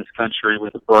leagues in this country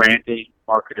with branding,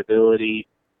 marketability,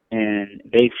 and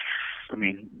they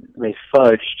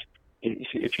fudged,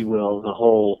 if you will, the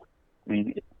whole. I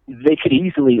mean, they could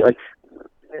easily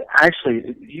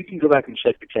actually, you can go back and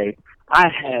check the tape. I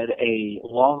had a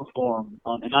long form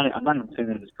on, and I'm not even saying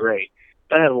that it was great,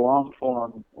 but I had a long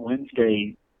form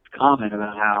Wednesday comment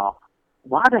about how.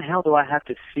 Why the hell do I have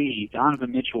to see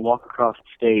Donovan Mitchell walk across the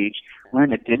stage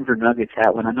wearing a Denver Nuggets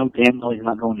hat when I know damn well he's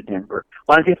not going to Denver?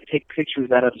 Why does he have to take pictures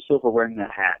of Adam Silver wearing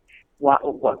that hat?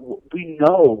 We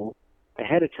know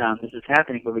ahead of time this is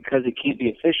happening, but because it can't be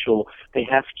official, they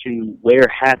have to wear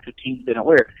hats of teams they don't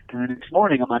wear. And then this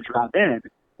morning on my drive in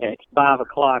at 5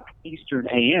 o'clock Eastern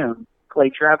a.m., Clay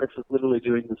Travis was literally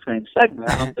doing the same segment.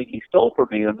 I don't think he stole from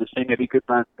me. I'm just saying maybe good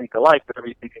minds think alike, but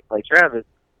everything at Clay Travis.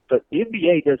 But the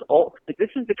NBA does this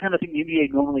is the kind of thing the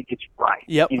NBA normally gets right.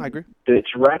 Yep, I agree. The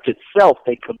draft itself,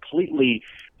 they completely,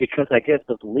 because I guess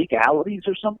of legalities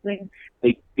or something,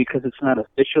 because it's not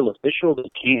official,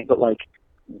 they can't, but like,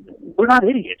 we're not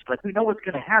idiots. Like, we know what's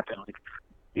going to happen. Like,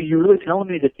 you're really telling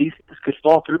me that these could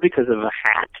fall through because of a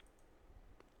hat?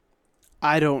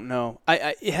 I don't know.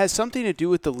 It has something to do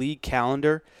with the league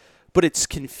calendar. But it's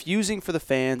confusing for the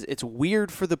fans. It's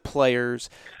weird for the players.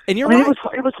 And you're right.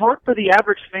 It was hard for the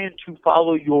average fan to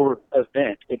follow your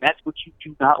event, and that's what you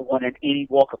do not want in any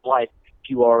walk of life if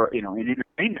you are, an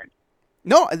entertainer.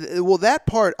 No, well, that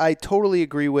part I totally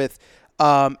agree with.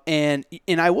 And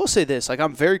I will say this, like,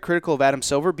 I'm very critical of Adam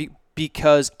Silver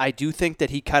because I do think that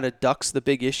he kind of ducks the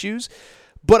big issues.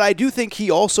 But I do think he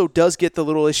also does get the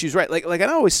little issues right. Like I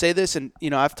always say this, and,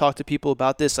 I've talked to people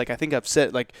about this. Like, I think I've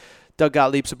said, like, Doug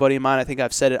Gottlieb's a buddy of mine. I think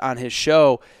I've said it on his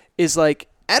show, is like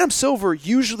Adam Silver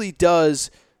usually does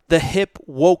the hip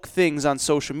woke things on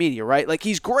social media, right? Like,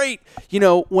 he's great.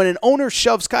 When an owner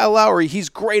shoves Kyle Lowry, he's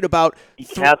great about. He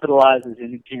capitalizes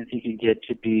any chance he can get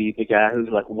to be the guy who's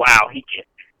like, wow, he gets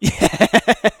it.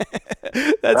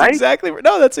 Yeah. That's exactly right.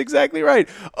 No, that's exactly right.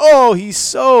 Oh, he's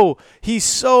so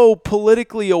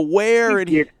politically aware,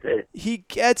 and he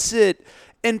gets it.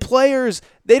 And players,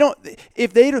 they don't.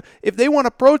 If they want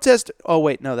to protest. Oh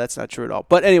wait, no, that's not true at all.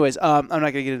 But anyways, I'm not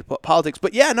gonna get into politics.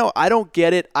 But yeah, no, I don't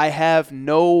get it. I have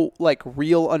no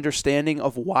real understanding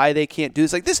of why they can't do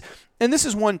this. Like this, and this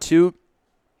is one too.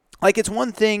 Like, it's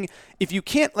one thing if you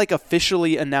can't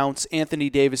officially announce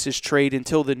Anthony Davis's trade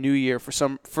until the new year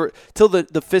till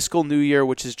the fiscal new year,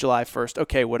 which is July 1st.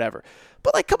 Okay, whatever.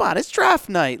 But come on, it's draft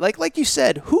night. Like you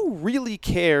said, who really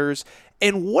cares?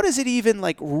 And what does it even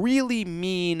really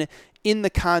mean in the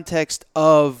context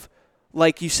of,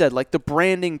 like you said, the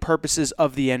branding purposes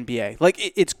of the NBA?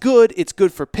 It's good. It's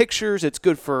good for pictures. It's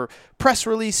good for press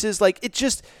releases.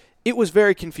 It was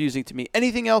very confusing to me.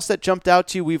 Anything else that jumped out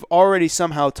to you? We've already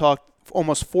somehow talked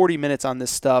almost 40 minutes on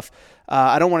this stuff.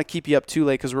 I don't want to keep you up too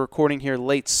late because we're recording here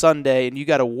late Sunday and you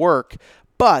got to work.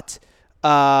 But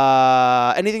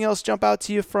anything else jump out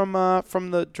to you from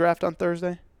the draft on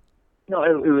Thursday? No,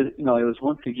 it was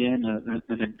once again.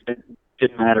 It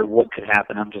didn't matter what could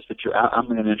happen. I'm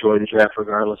going to enjoy the draft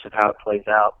regardless of how it plays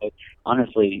out. But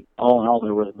honestly, all in all,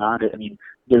 there was not.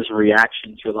 There's a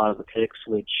reaction to a lot of the picks,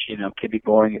 which can be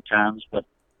boring at times. But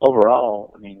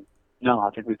overall, no,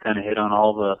 I think we've kind of hit on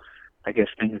all the,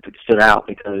 things that stood out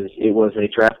because it was a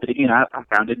draft that again I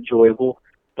found it enjoyable.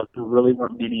 but there really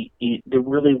weren't many,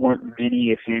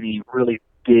 if any, really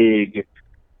big,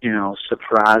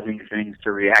 surprising things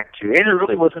to react to. And there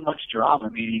really wasn't much drama,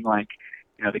 meaning like,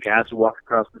 the guys who walked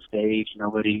across the stage,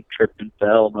 nobody tripped and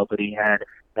fell, nobody had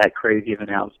that crazy of an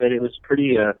outfit. It was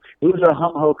it was a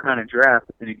hum-ho kind of draft,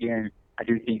 but then again, I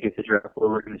do think it's a draft where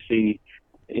we're going to see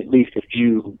at least a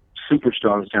few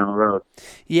superstars down the road.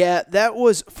 Yeah, that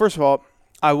was, first of all,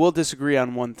 I will disagree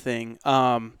on one thing.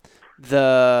 The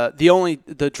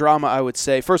drama I would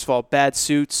say, first of all, bad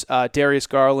suits. Darius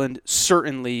Garland,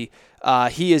 certainly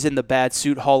he is in the bad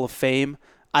suit Hall of Fame.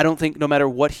 I don't think, no matter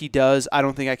what he does, I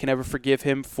don't think I can ever forgive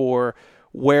him for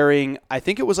wearing, I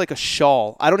think it was like a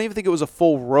shawl. I don't even think it was a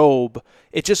full robe.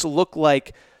 It just looked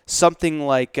like something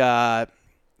like, your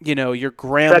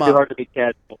grandma. It's hard to be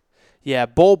casual. Yeah,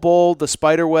 Bol, the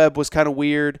spider web was kind of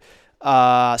weird.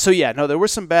 There were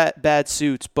some bad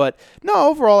suits, but no,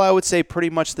 overall I would say pretty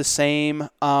much the same.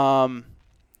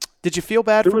 Did you feel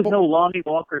bad? There was no Lonnie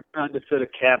Walker trying to fit a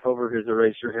cap over his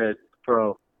Eraserhead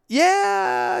Pro.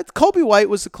 Yeah, Kobe White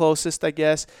was the closest, I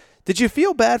guess. Did you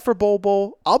feel bad for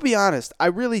Bol? I'll be honest, I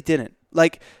really didn't.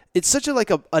 Like, it's such a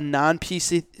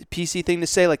non-PC thing to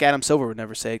say. Like Adam Silver would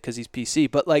never say it because he's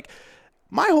PC. But like,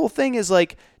 my whole thing is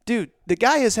like, dude, the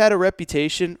guy has had a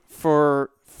reputation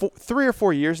for 3 or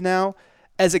 4 years now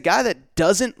as a guy that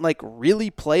doesn't like really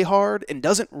play hard and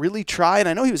doesn't really try. And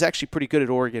I know he was actually pretty good at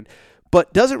Oregon,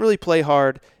 but doesn't really play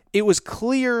hard. It was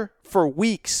clear for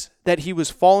weeks that he was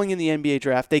falling in the NBA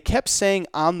draft. They kept saying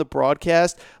on the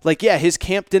broadcast, like, yeah, his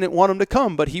camp didn't want him to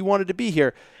come, but he wanted to be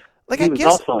here. Like, he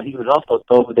was also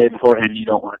told the day beforehand, you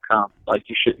don't want to come. Like,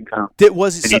 you shouldn't come.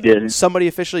 Somebody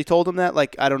officially told him that?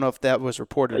 Like, I don't know if that was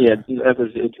reported. Yeah, it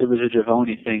was a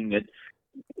Giavone thing that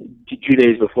 2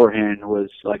 days beforehand was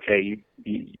like, hey,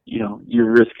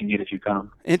 you're risking it if you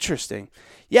come. Interesting.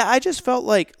 Yeah, I just felt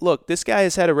like, look, this guy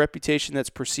has had a reputation that's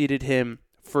preceded him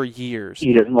for years.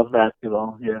 He doesn't love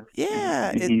basketball, yeah.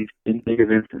 Yeah. He's been big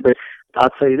events. But I'll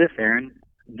tell you this, Aaron,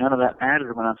 none of that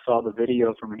mattered when I saw the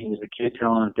video from when he was a kid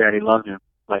telling his daddy loved him.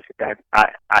 Like,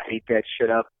 I ate that shit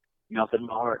up, melted in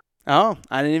my heart. Oh,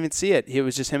 I didn't even see it. It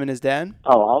was just him and his dad?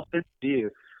 Oh, I'll send it to you.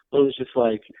 It was just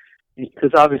like,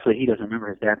 because obviously he doesn't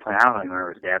remember his dad playing. I don't even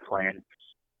remember his dad playing.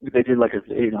 They did like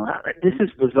this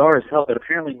is bizarre as hell, but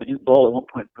apparently Manute Bol at one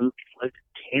point moved. He lived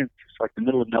in Kansas, like the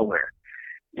middle of nowhere.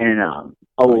 And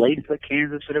Olathe,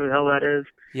 Kansas, whatever the hell that is.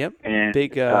 Yep. And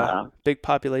big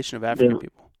population of African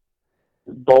people.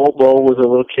 Bol was a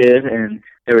little kid, and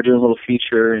they were doing a little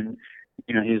feature, and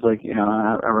he was like,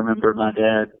 I remember my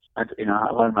dad. I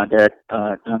learned my dad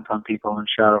dunk on people and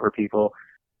shot over people,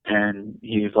 and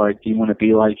he was like, "Do you want to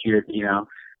be like your,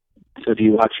 So do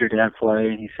you watch your dad play?"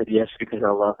 And he said, "Yes, because I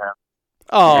love him."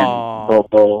 Oh. And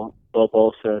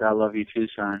Bol said, "I love you too,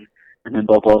 son." And then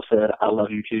Bol said, "I love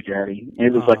you too, Daddy." And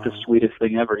it was like the sweetest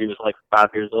thing ever. He was like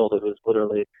 5 years old. It was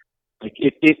literally like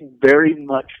it very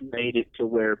much made it to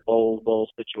where Bol's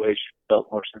situation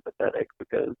felt more sympathetic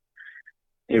because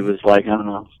it was like, I don't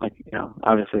know, like,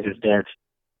 obviously his dad's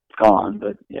gone,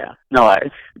 but yeah. No,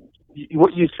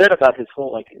 what you said about his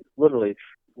whole, like, literally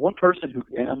one person who,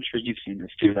 and I'm sure you've seen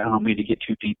this too, I don't mean to get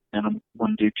too deep and I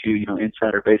want to do too,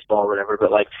 insider baseball or whatever,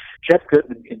 but like Jeff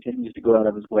Goodman continues to go out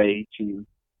of his way to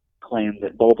claim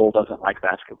that Bol doesn't like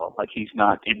basketball. Like, he's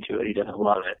not into it. He doesn't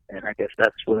love it. And I guess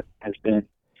that's what has been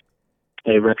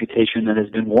a reputation that has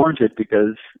been warranted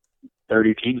because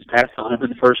 30 teams passed on him in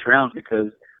the first round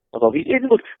because although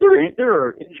there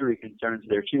are injury concerns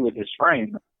there too with his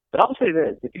frame. But I'll say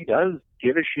this, if he does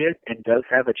give a shit and does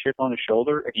have a chip on his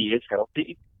shoulder and he is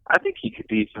healthy, I think he could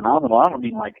be phenomenal. I don't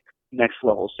mean like next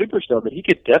level superstar, but he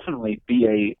could definitely be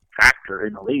a factor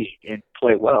in the league and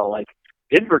play well. Like,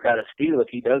 Denver got a steal if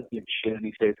he does give shit and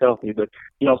he stays healthy, but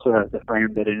he also has the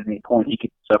frame that at any point he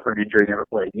could suffer an injury and never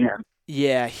play again.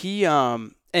 Yeah, he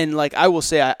and like I will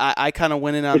say, I kind of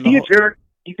went in on. Is he a jerk?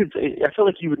 You could say. I feel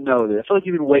like you would know this. I feel like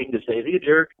you've been waiting to say, is he a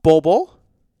jerk? Bol?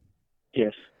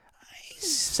 Yes.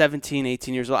 He's 17,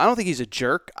 18 years old. I don't think he's a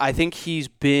jerk. I think he's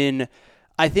been.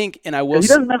 And I will. He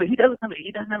doesn't have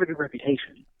a good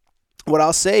reputation. What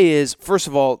I'll say is, first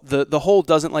of all, the whole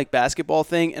doesn't like basketball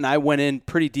thing, and I went in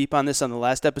pretty deep on this on the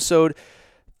last episode.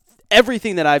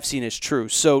 Everything that I've seen is true.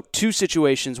 So 2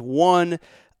 situations. One,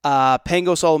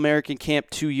 Pangos All-American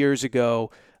Camp 2 years ago,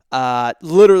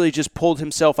 literally just pulled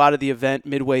himself out of the event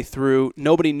midway through.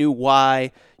 Nobody knew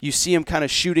why. You see him kind of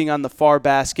shooting on the far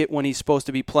basket when he's supposed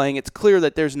to be playing. It's clear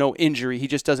that there's no injury. He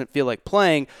just doesn't feel like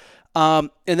playing. And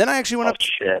then I actually went up.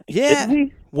 Shit. Yeah. Didn't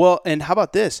he? Well, and how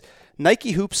about this?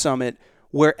 Nike Hoop Summit,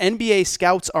 where NBA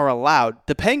scouts are allowed.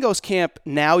 The Pangos camp,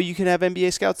 now you can have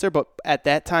NBA scouts there, but at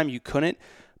that time you couldn't.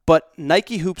 But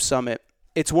Nike Hoop Summit,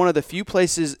 It's one of the few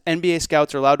places NBA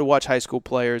scouts are allowed to watch high school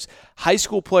players. High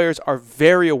school players are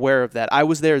very aware of that. I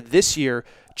was there this year.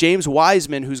 James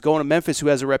Wiseman, who's going to Memphis, who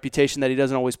has a reputation that he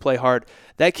doesn't always play hard,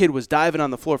 that kid was diving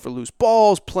on the floor for loose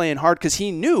balls, playing hard because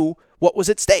he knew what was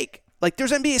at stake. Like,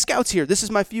 there's NBA scouts here. This is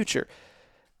my future.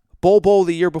 Bol Bol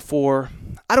the year before,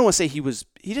 I don't want to say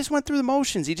he just went through the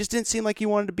motions. He just didn't seem like he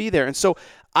wanted to be there. And so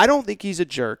I don't think he's a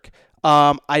jerk.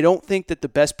 I don't think that the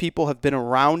best people have been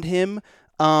around him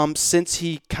since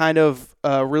he kind of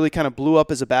really kind of blew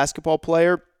up as a basketball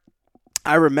player.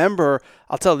 I remember,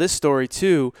 I'll tell this story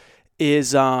too,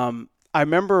 is I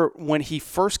remember when he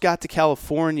first got to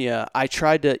California, I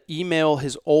tried to email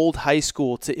his old high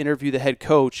school to interview the head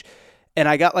coach, and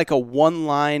I got like a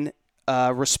one-line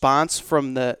response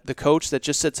from the coach that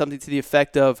just said something to the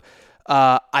effect of,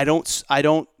 I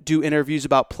don't do interviews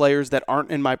about players that aren't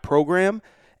in my program.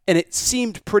 And it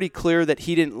seemed pretty clear that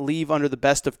he didn't leave under the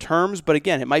best of terms. But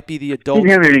again, it might be the adult. He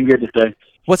didn't have anything good to say.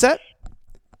 What's that?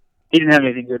 He didn't have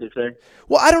anything good to say.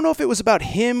 Well, I don't know if it was about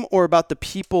him or about the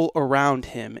people around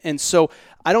him. And so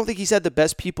I don't think he's had the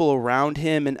best people around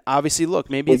him. And obviously, look,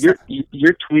 maybe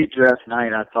your tweet last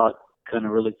night, I thought, kind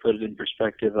of really put it in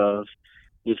perspective of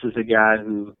this is a guy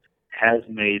who has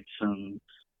made some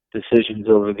decisions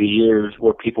over the years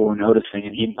where people were noticing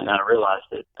and he might not have realized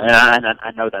it. And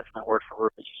I know that's not word for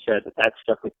word what you said, but that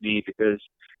stuck with me because,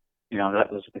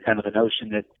 that was kind of the notion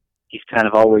that he's kind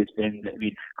of always been. I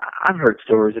mean, I've heard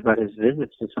stories about his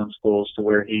visits to some schools to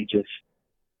where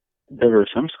there were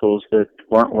some schools that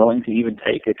weren't willing to even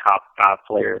take a top 5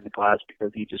 player in the class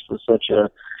because he just was such a,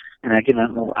 and again, I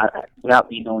don't know,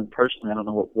 without me knowing personally, I don't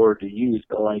know what word to use,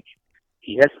 but like,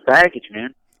 he has baggage,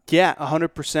 man. Yeah,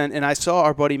 100%. And I saw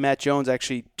our buddy Matt Jones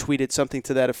actually tweeted something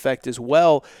to that effect as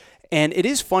well. And it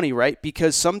is funny, right?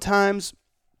 Because sometimes,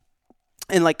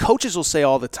 and like coaches will say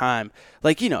all the time,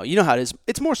 like, you know how it is.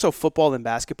 It's more so football than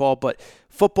basketball, but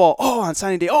football, on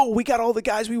signing day, we got all the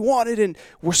guys we wanted and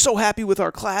we're so happy with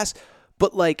our class.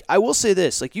 But like, I will say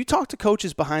this, like you talk to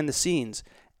coaches behind the scenes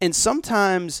and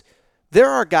sometimes there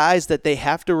are guys that they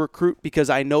have to recruit because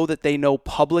I know that they know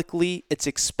publicly it's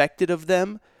expected of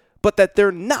them, but that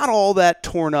they're not all that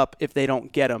torn up if they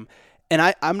don't get them.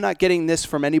 And I'm not getting this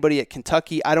from anybody at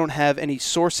Kentucky. I don't have any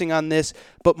sourcing on this,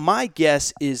 but my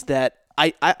guess is that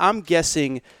I'm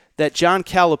guessing that John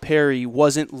Calipari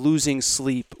wasn't losing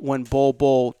sleep when Bol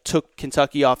Bol took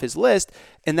Kentucky off his list,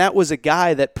 and that was a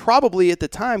guy that probably at the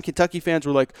time Kentucky fans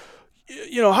were like,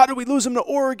 how did we lose him to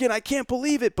Oregon? I can't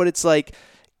believe it. But it's like,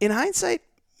 in hindsight,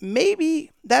 maybe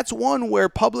that's one where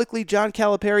publicly John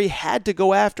Calipari had to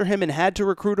go after him and had to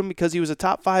recruit him because he was a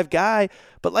top 5 guy.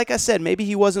 But like I said, maybe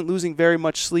he wasn't losing very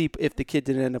much sleep if the kid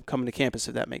didn't end up coming to campus,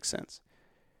 if that makes sense.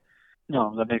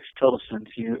 No, that makes total sense.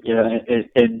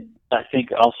 And I think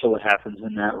also what happens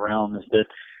in that realm is that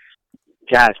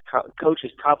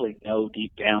coaches probably know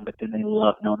deep down, but then they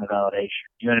love knowing the validation.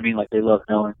 You know what I mean? Like they love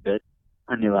knowing that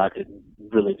I knew I didn't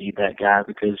really need that guy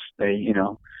because they,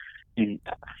 and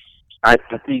I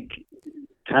think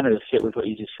kind of to fit with what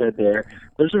you just said there,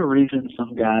 there's a reason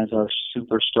some guys are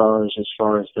superstars as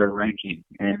far as their ranking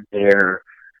and their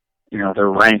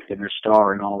ranked and their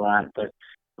star and all that. But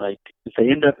like if they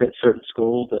end up at certain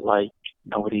schools that like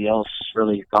nobody else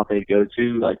really thought they'd go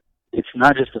to, like it's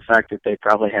not just the fact that they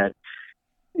probably had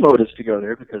motives to go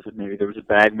there because maybe there was a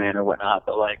bag man or whatnot,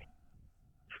 but like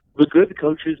the good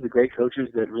coaches, the great coaches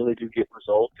that really do get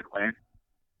results and win,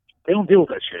 they don't deal with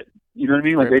that shit. You know what I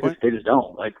mean? Like they just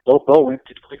don't. Like Bo went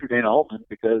to play for Dana Altman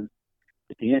because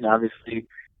at the end, obviously,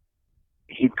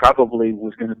 he probably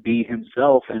was going to be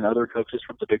himself, and other coaches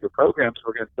from the bigger programs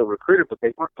were going to still recruit him, but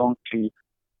they weren't going to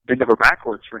bend over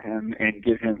backwards for him and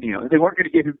give him, they weren't going to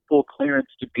give him full clearance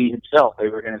to be himself. They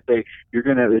were going to say, you're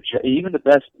going to, even the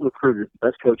best recruiters, the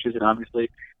best coaches, and obviously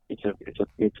you got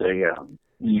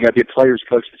to be a player's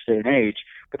coach to stay in age,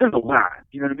 but there's a lot.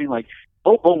 You know what I mean? Like,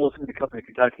 Bo wasn't going to come to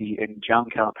Kentucky and John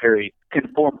Calipari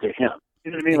conform to him.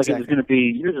 You know what I mean? Exactly. Like, it's going to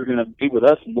be, you're either going to be with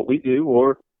us and what we do,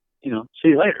 or, see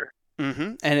you later.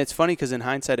 Mm-hmm. And it's funny because in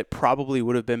hindsight, it probably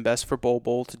would have been best for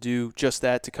Bol to do just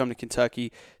that, to come to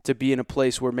Kentucky, to be in a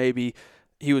place where maybe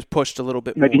he was pushed a little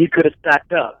bit more. Maybe he could have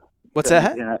stacked up. What's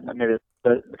that?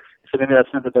 Maybe that's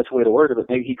not the best way to word it, but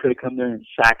maybe he could have come there and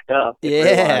sacked up.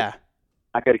 Yeah.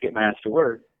 I got to get my ass to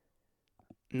work.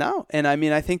 No, and I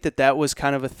mean, I think that was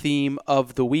kind of a theme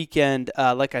of the weekend.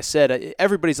 Like I said,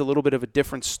 everybody's a little bit of a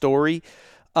different story,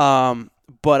 but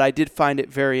I did find it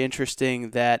very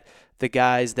interesting that the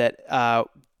guys that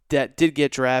did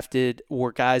get drafted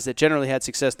were guys that generally had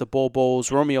success. The Bol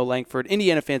Bols, Romeo Langford.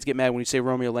 Indiana fans get mad when you say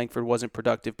Romeo Langford wasn't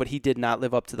productive, but he did not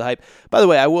live up to the hype. By the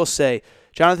way, I will say,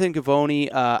 Jonathan Givony,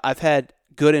 I've had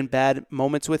good and bad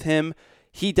moments with him.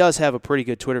 he does have a pretty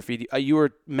good Twitter feed. You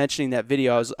were mentioning that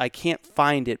video. I can't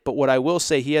find it, but what I will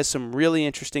say, he has some really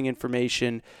interesting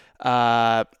information.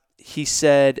 He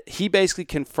said, he basically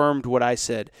confirmed what I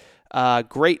said.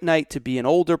 Great night to be an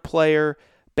older player.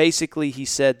 Basically, he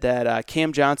said that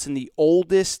Cam Johnson, the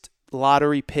oldest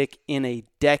lottery pick in a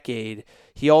decade.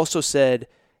 He also said,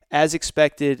 as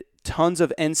expected, tons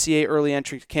of NCAA early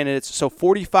entry candidates. So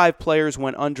 45 players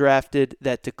went undrafted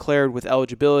that declared with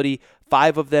eligibility,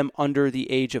 5 of them under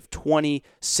the age of 20,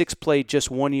 6 played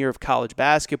just 1 year of college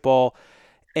basketball.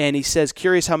 And he says,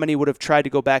 curious how many would have tried to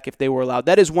go back if they were allowed.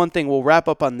 That is one thing. We'll wrap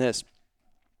up on this.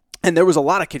 And there was a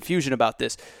lot of confusion about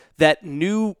this. That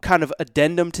new kind of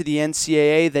addendum to the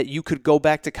NCAA that you could go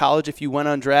back to college if you went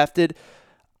undrafted,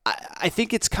 I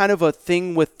think it's kind of a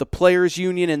thing with the players'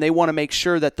 union, and they want to make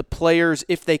sure that the players,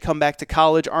 if they come back to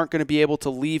college, aren't going to be able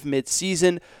to leave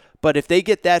mid-season. But if they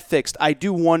get that fixed, I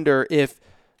do wonder if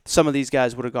some of these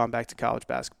guys would have gone back to college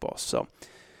basketball. So,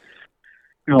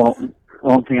 well,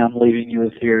 one thing I'm leaving you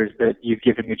with here is that you've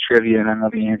given me trivia and I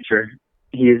know the answer.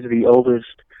 He is the oldest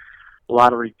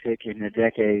lottery pick in a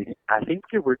decade. I think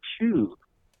there were 2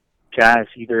 guys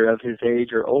either of his age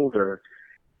or older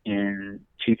in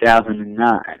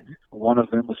 2009. One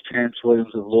of them was Terrence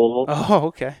Williams of Louisville. Oh,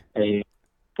 okay. A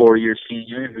 4-year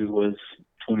senior who was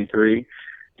 23.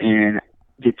 And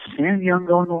did Sam Young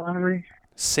go in the lottery?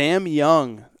 Sam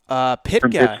Young, Pitt From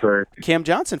guy. Pittsburgh. Cam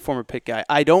Johnson, former Pitt guy.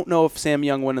 I don't know if Sam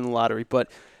Young went in the lottery, but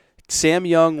Sam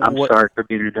Young. I'm sorry for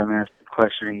being a dumbass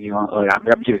questioning you on.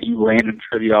 I'm giving you random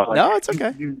trivia. No, it's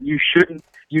okay. You shouldn't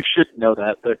know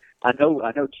that, but I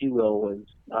know T-Will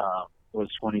was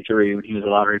 23 when he was a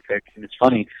lottery pick, and it's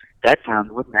funny. That time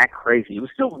wasn't that crazy. It was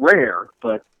still rare,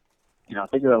 but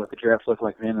think about what the draft looked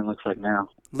like then and looks like now.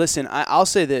 Listen, I'll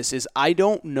say this is I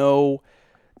don't know.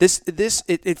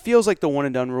 It feels like the one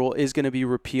and done rule is going to be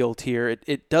repealed here.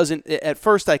 It doesn't. At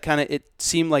first, it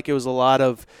seemed like it was a lot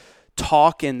of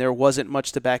talk and there wasn't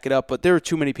much to back it up, but there are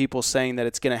too many people saying that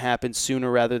it's going to happen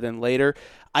sooner rather than later.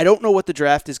 I don't know what the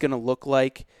draft is going to look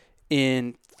like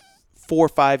in 4 or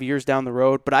 5 years down the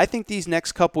road, but I think these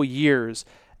next couple years,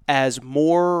 as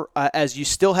you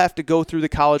still have to go through the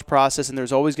college process, and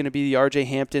there's always going to be the RJ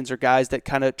Hamptons or guys that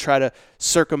kind of try to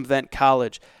circumvent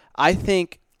college.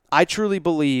 I truly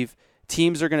believe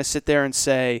teams are going to sit there and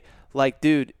say, like,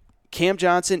 dude, Cam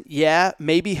Johnson, yeah,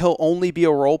 maybe he'll only be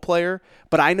a role player,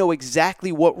 but I know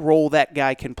exactly what role that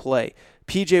guy can play.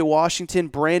 PJ Washington,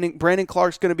 Brandon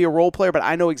Clark's going to be a role player, but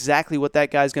I know exactly what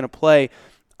that guy's going to play.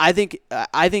 I think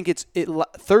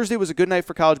Thursday was a good night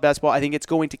for college basketball. I think it's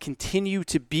going to continue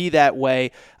to be that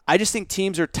way. I just think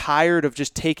teams are tired of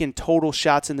just taking total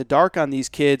shots in the dark on these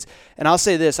kids. And I'll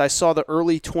say this, I saw the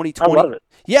early 2020. I love it.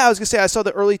 Yeah, I was going to say I saw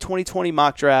the early 2020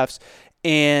 mock drafts,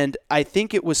 and I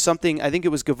think it was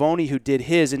Gavoni who did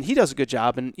his, and he does a good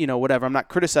job, and whatever, I'm not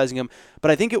criticizing him, but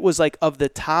I think it was like of the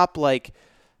top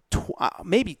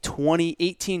maybe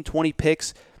 18, 20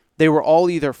 picks, they were all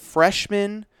either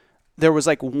freshmen. There was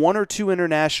like 1 or 2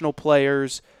 international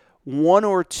players,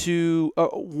 so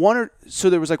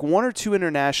there was like 1 or 2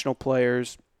 international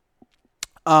players.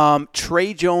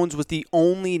 Trey Jones was the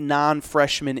only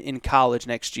non-freshman in college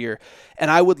next year, and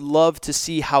I would love to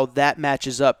see how that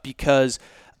matches up because,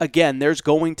 again, there's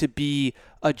going to be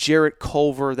a Jarrett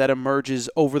Culver that emerges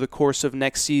over the course of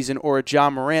next season or a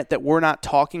John Morant that we're not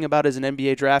talking about as an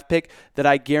NBA draft pick that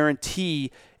I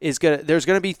guarantee there's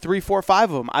going to be 3, 4,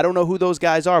 5 of them. I don't know who those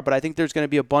guys are, but I think there's going to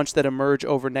be a bunch that emerge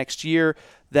over next year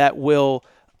that will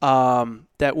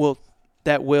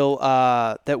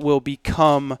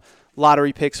become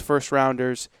lottery picks, first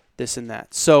rounders, this and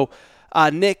that. So,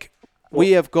 Nick,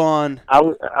 we have gone. I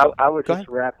would just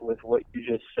wrap with what you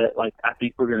just said. Like, I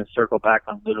think we're going to circle back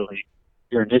on literally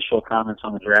your initial comments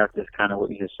on the draft. Is kind of what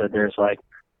you just said. There's like,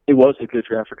 it was a good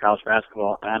draft for college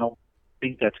basketball, and I don't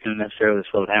think that's going to necessarily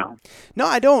slow down. No,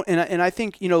 I don't, and I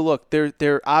think look,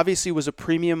 there obviously was a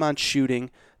premium on shooting.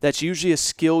 That's usually a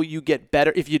skill you get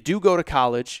better if you do go to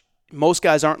college. Most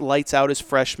guys aren't lights out as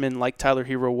freshmen like Tyler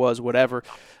Hero was, whatever.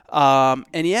 And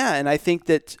I think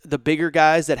that the bigger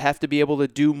guys that have to be able to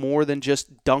do more than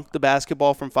just dunk the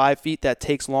basketball from 5 feet, that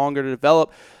takes longer to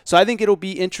develop. So I think it'll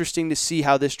be interesting to see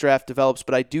how this draft develops.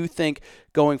 But I do think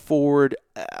going forward,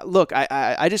 look,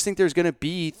 I just think there's going to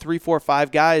be 3, 4,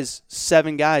 5 guys,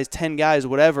 7 guys, 10 guys,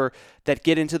 whatever, that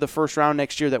get into the first round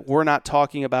next year that we're not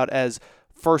talking about as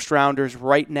first rounders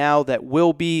right now that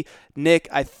will be. Nick,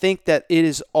 I think that it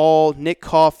is all Nick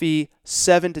Coffey,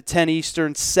 7 to 10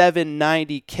 Eastern,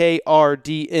 790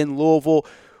 KRD in Louisville.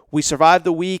 We survived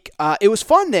the week. It was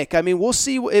fun, Nick. I mean, we'll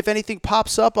see if anything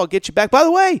pops up. I'll get you back. By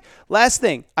the way, last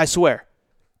thing, I swear,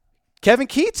 Kevin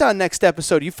Keats on next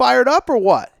episode. You fired up or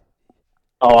what?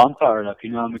 Oh, I'm fired up.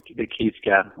 I'm a big Keith's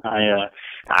guy.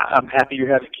 I'm happy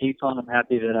you're having Keith on. I'm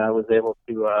happy that I was able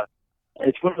to.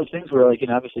 It's one of those things where,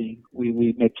 obviously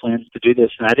we made plans to do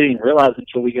this, and I didn't even realize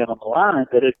until we got on the line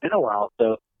that it had been a while.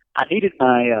 So I needed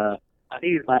my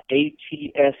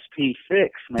ATSP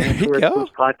fix, man. Tourist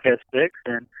Sports Podcast fix,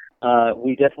 and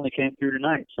we definitely came through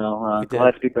tonight. So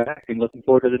glad to be back and looking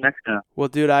forward to the next time. Well,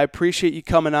 dude, I appreciate you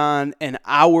coming on. An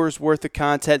hour's worth of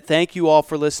content. Thank you all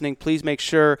for listening. Please make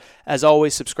sure, as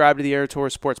always, subscribe to the Aaron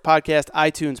Torres Sports Podcast,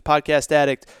 iTunes, Podcast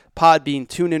Addict, Podbean,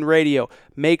 TuneIn Radio.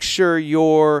 Make sure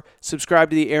you're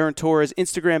subscribed to the Aaron Torres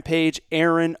Instagram page,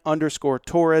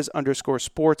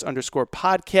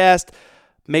 Aaron_Torres_sports_podcast.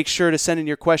 Make sure to send in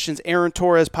your questions, Aaron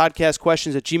Torres Podcast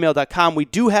Questions @gmail.com. We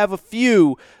do have a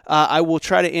few. I will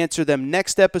try to answer them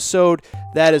next episode.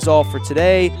 That is all for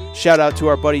today. Shout out to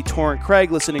our buddy Torrent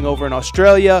Craig listening over in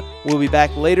Australia. We'll be back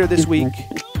later this week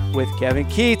with Kevin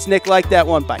Keats. Nick, like that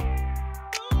one. Bye.